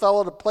brought this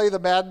fellow to play the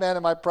madman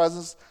in my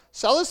presence?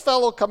 Shall this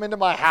fellow come into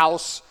my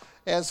house?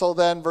 And so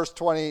then, verse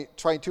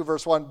 22,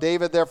 verse 1,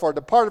 David therefore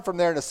departed from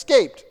there and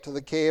escaped to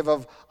the cave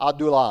of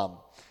Adullam.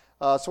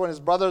 So when his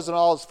brothers and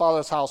all his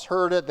father's house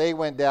heard it, they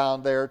went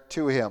down there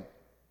to him.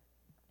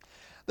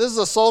 This is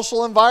a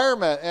social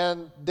environment,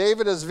 and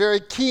David is very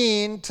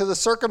keen to the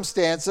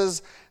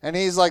circumstances, and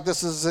he's like,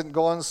 this isn't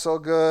going so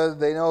good.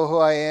 They know who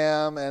I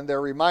am, and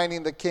they're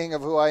reminding the king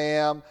of who I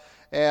am,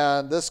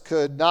 and this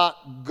could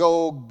not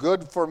go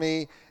good for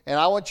me, and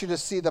I want you to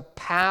see the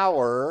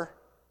power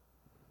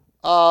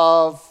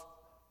of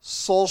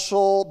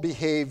social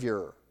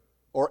behavior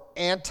or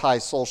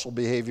antisocial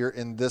behavior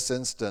in this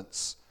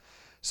instance.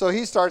 So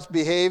he starts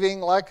behaving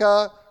like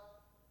a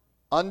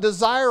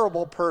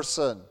undesirable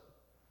person,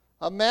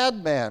 a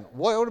madman.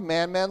 What would a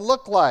madman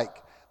look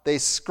like? They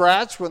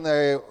scratch for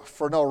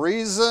no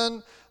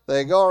reason.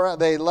 They go around.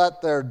 They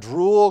let their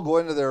drool go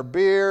into their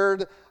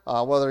beard,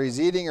 whether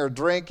he's eating or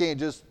drinking.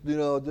 Just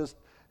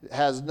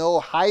has no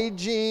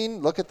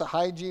hygiene. Look at the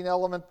hygiene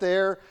element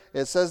there.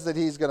 It says that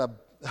he's going to.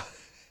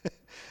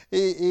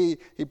 he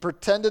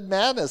pretended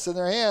madness in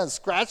their hands,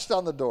 scratched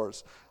on the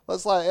doors.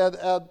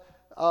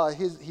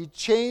 He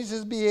changed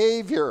his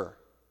behavior.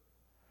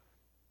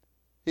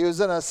 He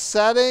was in a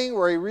setting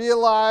where he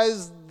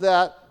realized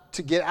that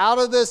to get out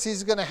of this,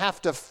 he's going to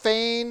have to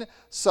feign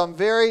some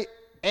very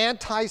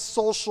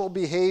antisocial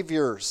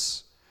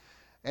behaviors.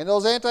 And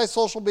those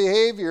antisocial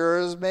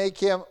behaviors make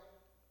him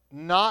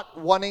not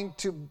wanting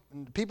to,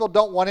 people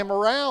don't want him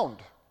around.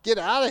 Get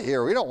out of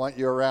here. We don't want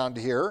you around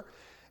here.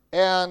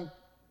 And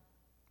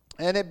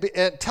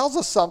it tells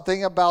us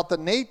something about the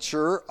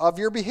nature of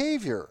your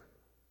behavior.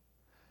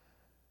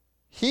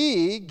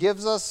 He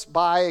gives us,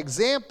 by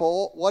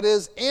example, what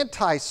is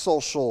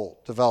antisocial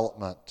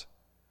development.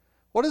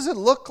 What does it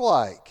look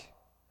like?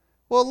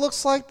 Well, it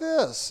looks like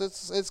this.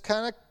 It's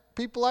kind of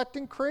people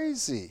acting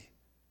crazy.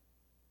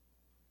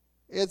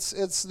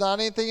 It's not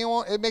anything you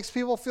want. It makes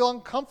people feel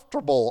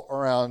uncomfortable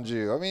around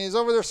you. I mean, he's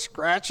over there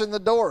scratching the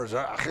doors.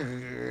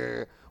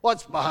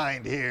 What's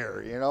behind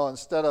here?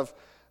 Instead of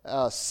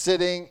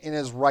sitting in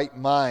his right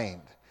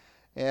mind.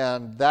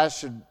 And that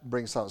should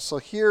bring something. So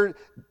here,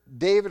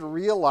 David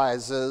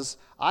realizes,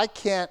 I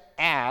can't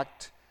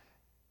act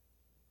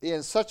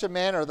in such a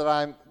manner that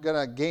I'm going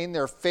to gain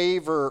their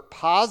favor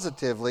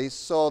positively.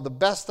 So the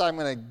best I'm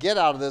going to get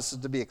out of this is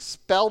to be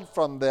expelled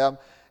from them.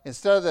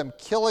 Instead of them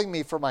killing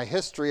me for my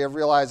history, I've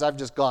realized I've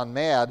just gone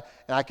mad.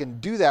 And I can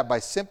do that by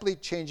simply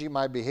changing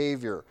my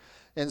behavior.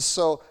 And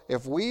so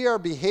if we are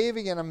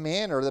behaving in a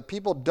manner that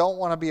people don't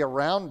want to be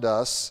around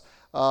us,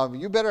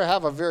 you better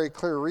have a very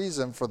clear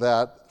reason for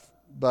that.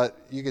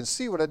 But you can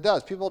see what it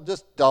does. People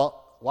just don't.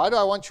 Why do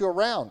I want you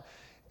around?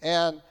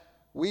 And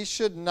we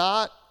should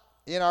not,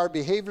 in our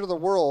behavior to the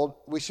world,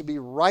 we should be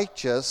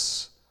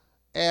righteous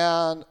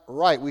and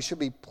right. We should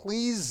be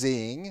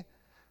pleasing,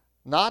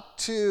 not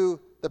to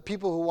the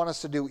people who want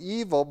us to do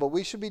evil, but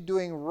we should be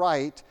doing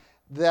right,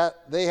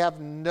 that they have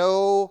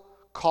no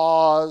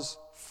cause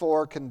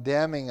for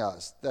condemning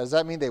us. Does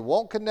that mean they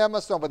won't condemn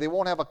us? No, but they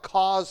won't have a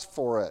cause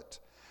for it.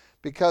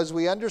 Because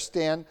we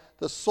understand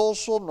the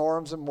social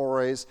norms and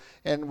mores,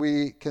 and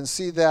we can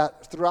see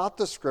that throughout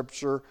the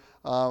Scripture,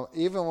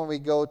 even when we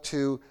go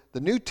to the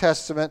New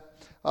Testament.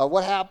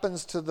 What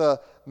happens to the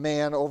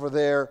man over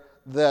there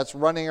that's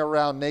running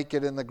around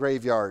naked in the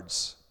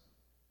graveyards?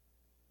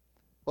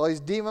 Well, he's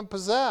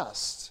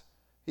demon-possessed.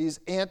 He's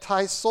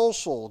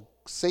antisocial.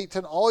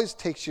 Satan always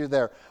takes you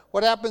there.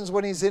 What happens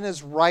when he's in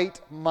his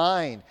right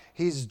mind?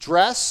 He's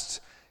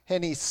dressed,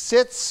 and he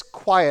sits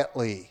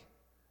quietly.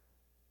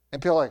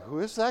 And people are like,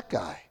 who is that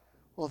guy?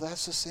 Well,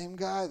 that's the same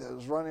guy that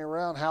was running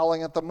around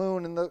howling at the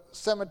moon in the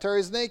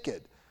cemeteries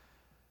naked.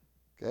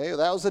 Okay,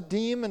 that was a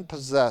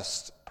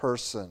demon-possessed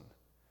person.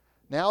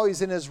 Now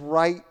he's in his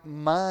right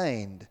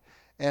mind.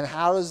 And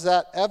how is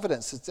that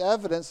evidenced? It's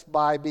evidenced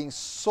by being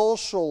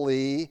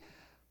socially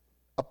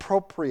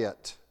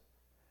appropriate.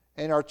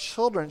 And our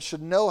children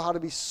should know how to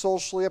be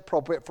socially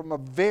appropriate from a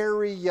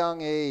very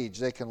young age.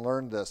 They can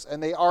learn this,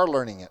 and they are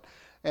learning it.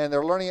 And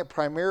they're learning it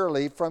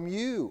primarily from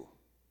you.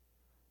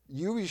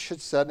 You should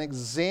set an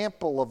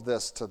example of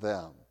this to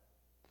them.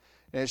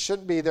 And it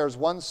shouldn't be there's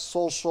one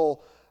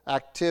social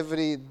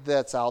activity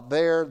that's out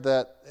there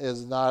that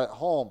is not at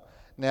home.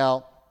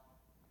 Now,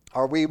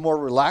 are we more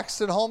relaxed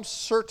at home?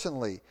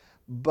 Certainly.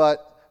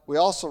 But we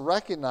also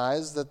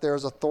recognize that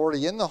there's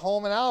authority in the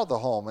home and out of the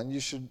home. And you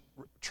should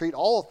treat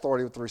all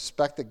authority with the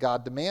respect that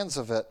God demands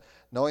of it,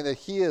 knowing that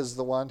He is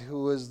the one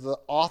who is the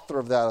author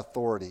of that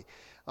authority.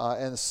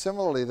 And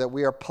similarly, that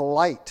we are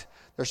polite.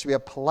 There should be a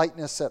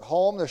politeness at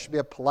home. There should be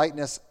a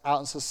politeness out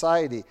in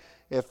society.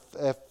 If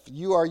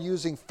you are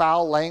using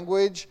foul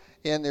language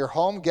in your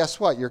home, guess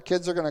what? Your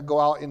kids are going to go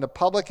out into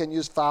public and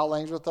use foul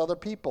language with other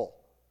people.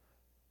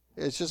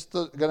 It's just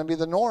going to be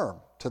the norm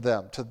to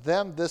them. To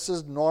them, this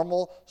is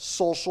normal,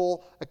 socially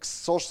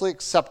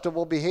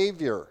acceptable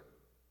behavior.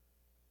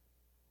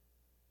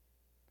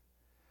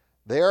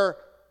 They're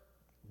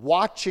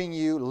watching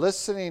you,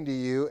 listening to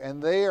you,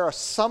 and their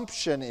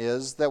assumption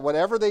is that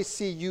whatever they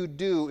see you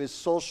do is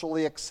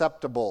socially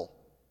acceptable.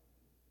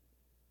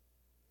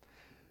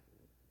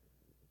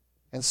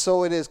 And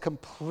so it is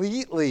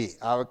completely,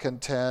 I would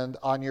contend,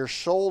 on your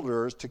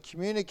shoulders to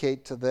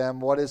communicate to them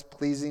what is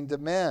pleasing to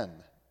men.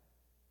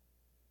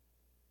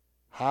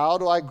 How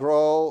do I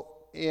grow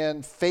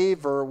in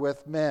favor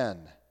with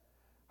men?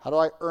 How do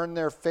I earn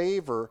their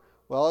favor?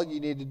 Well, you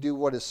need to do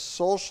what is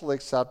socially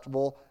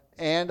acceptable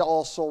and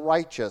also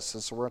righteous.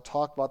 And so we're going to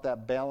talk about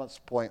that balance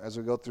point as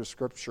we go through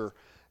Scripture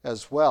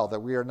as well, that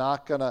we are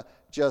not going to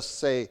just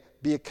say,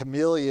 be a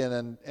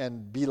chameleon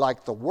and be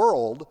like the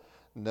world.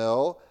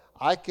 No,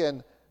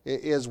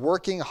 is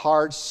working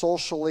hard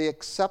socially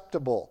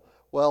acceptable?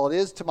 Well, it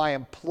is to my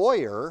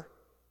employer.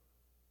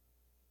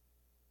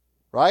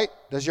 right?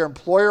 Does your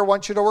employer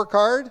want you to work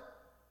hard?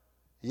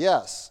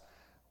 Yes.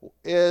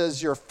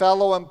 Is your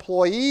fellow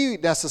employee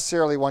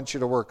necessarily want you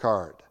to work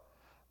hard?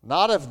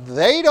 Not if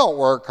they don't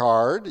work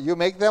hard, you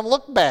make them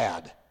look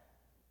bad.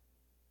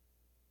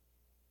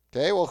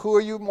 Okay, well, who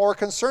are you more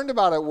concerned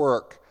about at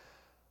work?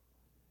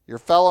 Your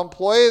fellow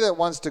employee that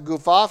wants to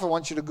goof off and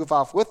wants you to goof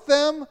off with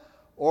them,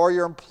 or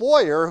your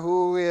employer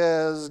who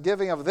is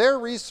giving of their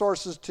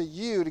resources to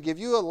you to give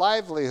you a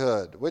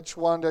livelihood? Which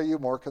one are you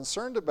more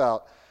concerned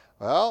about?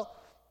 Well,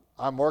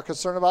 I'm more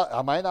concerned about,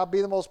 I might not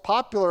be the most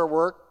popular at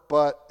work,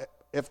 but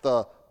if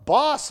the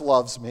boss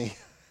loves me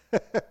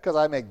because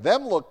I make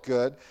them look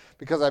good,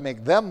 because I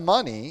make them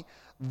money,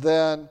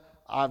 then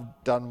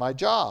I've done my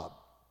job.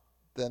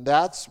 Then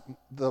that's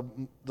the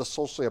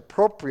socially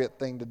appropriate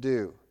thing to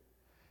do.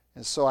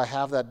 And so I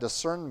have that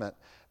discernment.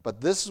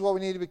 But this is what we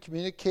need to be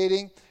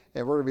communicating,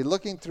 and we're going to be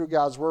looking through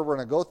God's Word. We're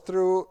going to go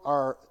through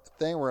our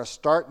thing. We're going to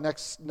start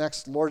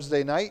next Lord's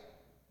Day night,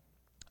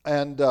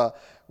 and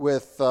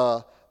with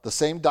the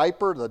same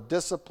diaper, the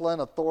discipline,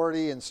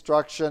 authority,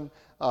 instruction,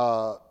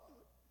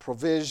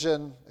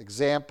 provision,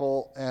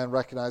 example, and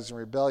recognizing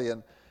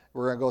rebellion.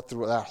 We're going to go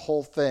through that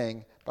whole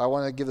thing. But I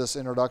want to give this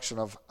introduction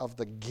of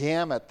the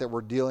gamut that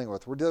we're dealing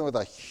with. We're dealing with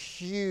a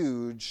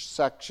huge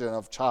section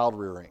of child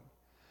rearing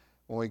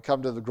when we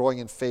come to the growing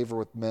in favor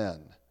with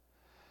men.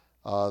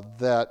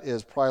 That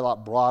is probably a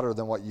lot broader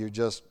than what you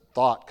just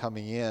thought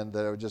coming in,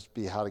 that it would just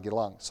be how to get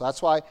along. So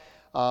that's why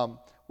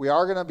we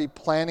are going to be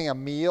planning a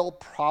meal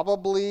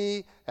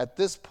probably at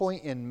this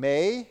point in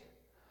May.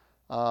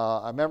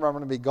 I remember I'm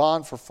going to be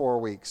gone for 4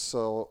 weeks,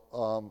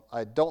 so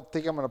I don't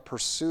think I'm going to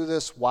pursue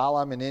this while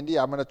I'm in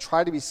India. I'm going to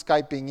try to be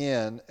Skyping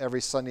in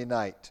every Sunday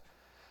night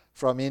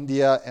from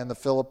India and the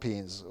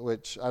Philippines,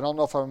 which I don't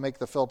know if I'm going to make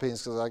the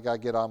Philippines because I got to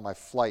get on my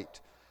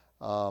flight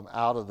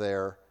out of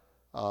there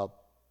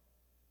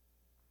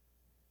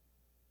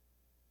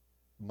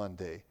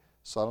Monday.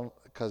 So I don't,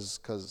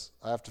 because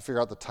I have to figure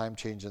out the time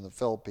change in the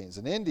Philippines.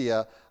 In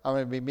India, I'm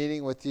going to be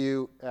meeting with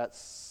you at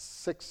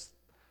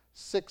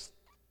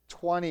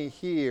 6:20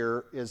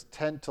 here is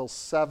 10 till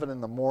 7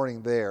 in the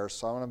morning there.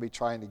 So I'm going to be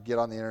trying to get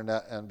on the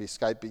internet and be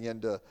Skyping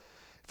into,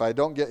 if I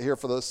don't get here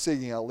for the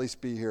singing, I'll at least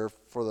be here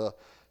for the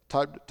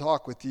time to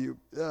talk with you.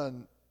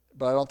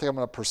 But I don't think I'm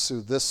going to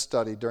pursue this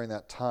study during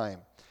that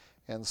time.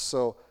 And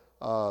so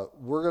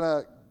we're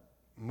going to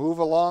move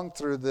along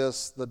through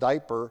the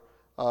diaper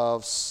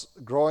of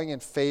growing in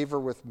favor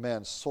with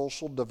men,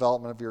 social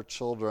development of your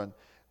children,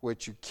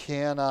 which you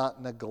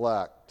cannot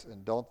neglect.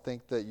 And don't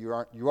think that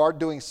you are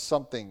doing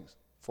something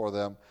for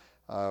them.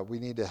 We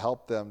need to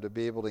help them to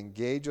be able to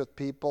engage with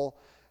people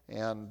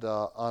and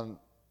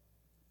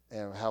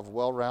have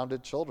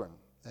well-rounded children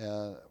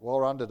and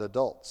well-rounded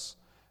adults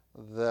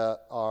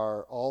that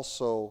are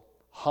also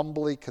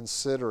humbly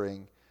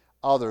considering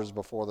others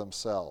before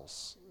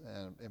themselves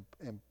and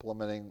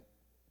implementing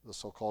the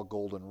so-called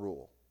golden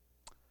rule.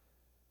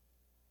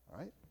 All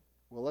right.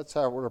 Well, let's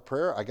have a word of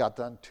prayer. I got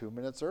done 2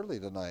 minutes early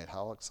tonight.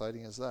 How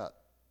exciting is that?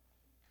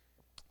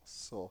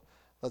 So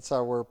let's have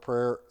a word of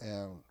prayer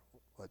and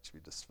let you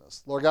be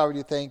dismissed. Lord God, we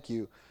do thank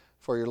you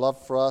for your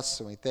love for us,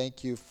 and we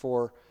thank you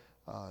for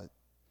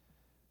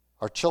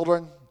our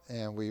children,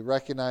 and we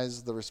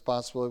recognize the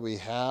responsibility we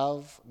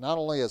have, not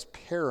only as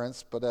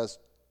parents, but as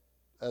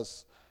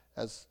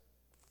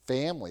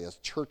family, as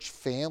church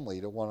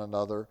family to one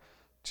another,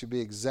 to be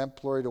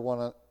exemplary to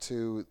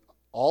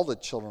all the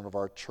children of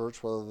our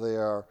church, whether they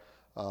are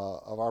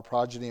of our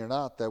progeny or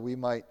not, that we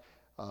might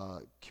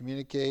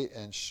communicate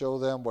and show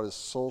them what is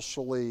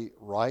socially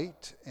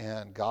right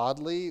and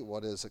godly,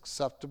 what is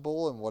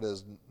acceptable and what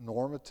is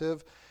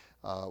normative,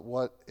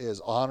 what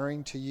is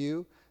honoring to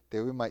you,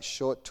 that we might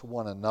show it to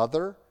one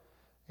another,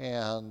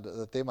 and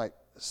that they might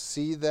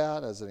see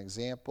that as an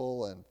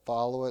example and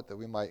follow it, that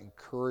we might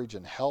encourage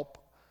and help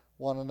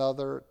one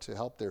another, to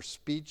help their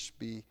speech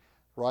be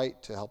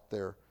right, to help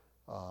their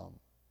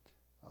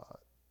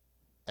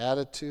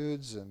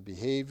attitudes and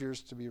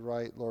behaviors to be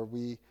right. Lord,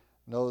 we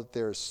know that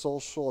there's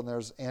social and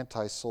there's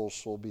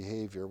antisocial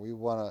behavior. We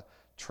want to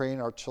train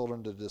our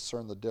children to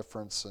discern the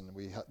difference, and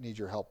we need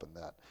your help in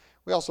that.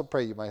 We also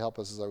pray you might help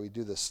us as we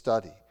do this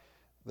study,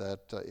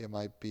 that it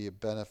might be a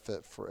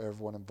benefit for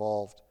everyone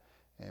involved,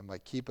 and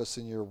might keep us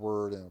in your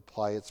word and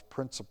apply its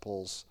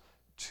principles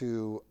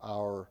to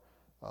our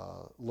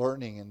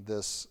learning in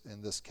this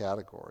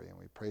category. And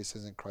we praise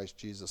him in Christ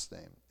Jesus'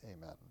 name.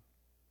 Amen.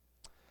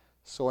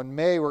 So in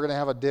May, we're going to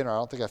have a dinner. I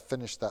don't think I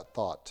finished that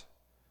thought.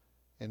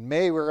 In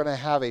May, we're going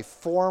to have a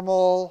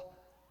formal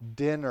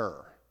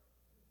dinner.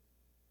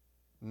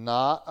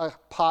 Not a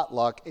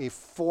potluck, a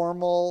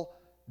formal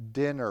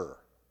dinner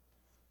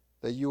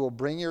that you will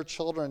bring your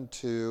children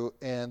to,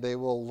 and they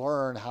will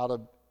learn how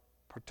to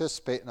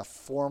participate in a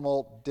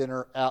formal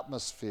dinner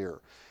atmosphere.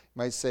 You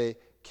might say,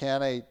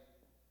 can a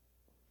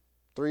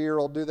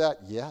 3-year-old do that?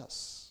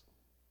 Yes,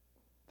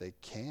 they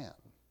can.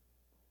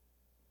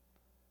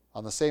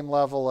 On the same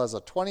level as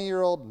a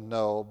 20-year-old?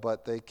 No,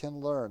 but they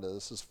can learn that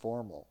this is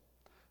formal.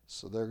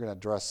 So they're going to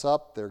dress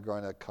up. They're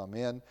going to come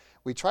in.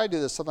 We try to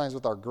do this sometimes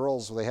with our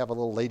girls where they have a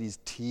little ladies'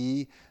 tea.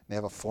 And they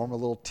have a form of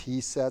little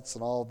tea sets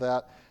and all of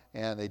that.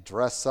 And they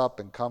dress up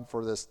and come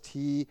for this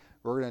tea.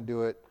 We're going to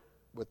do it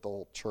with the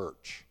whole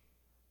church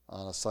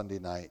on a Sunday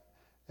night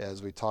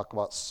as we talk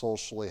about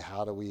socially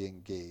how do we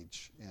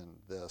engage in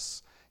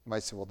this. You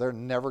might say, well, they're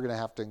never going to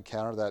have to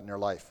encounter that in their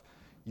life.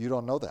 You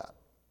don't know that.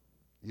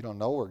 You don't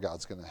know where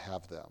God's going to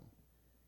have them.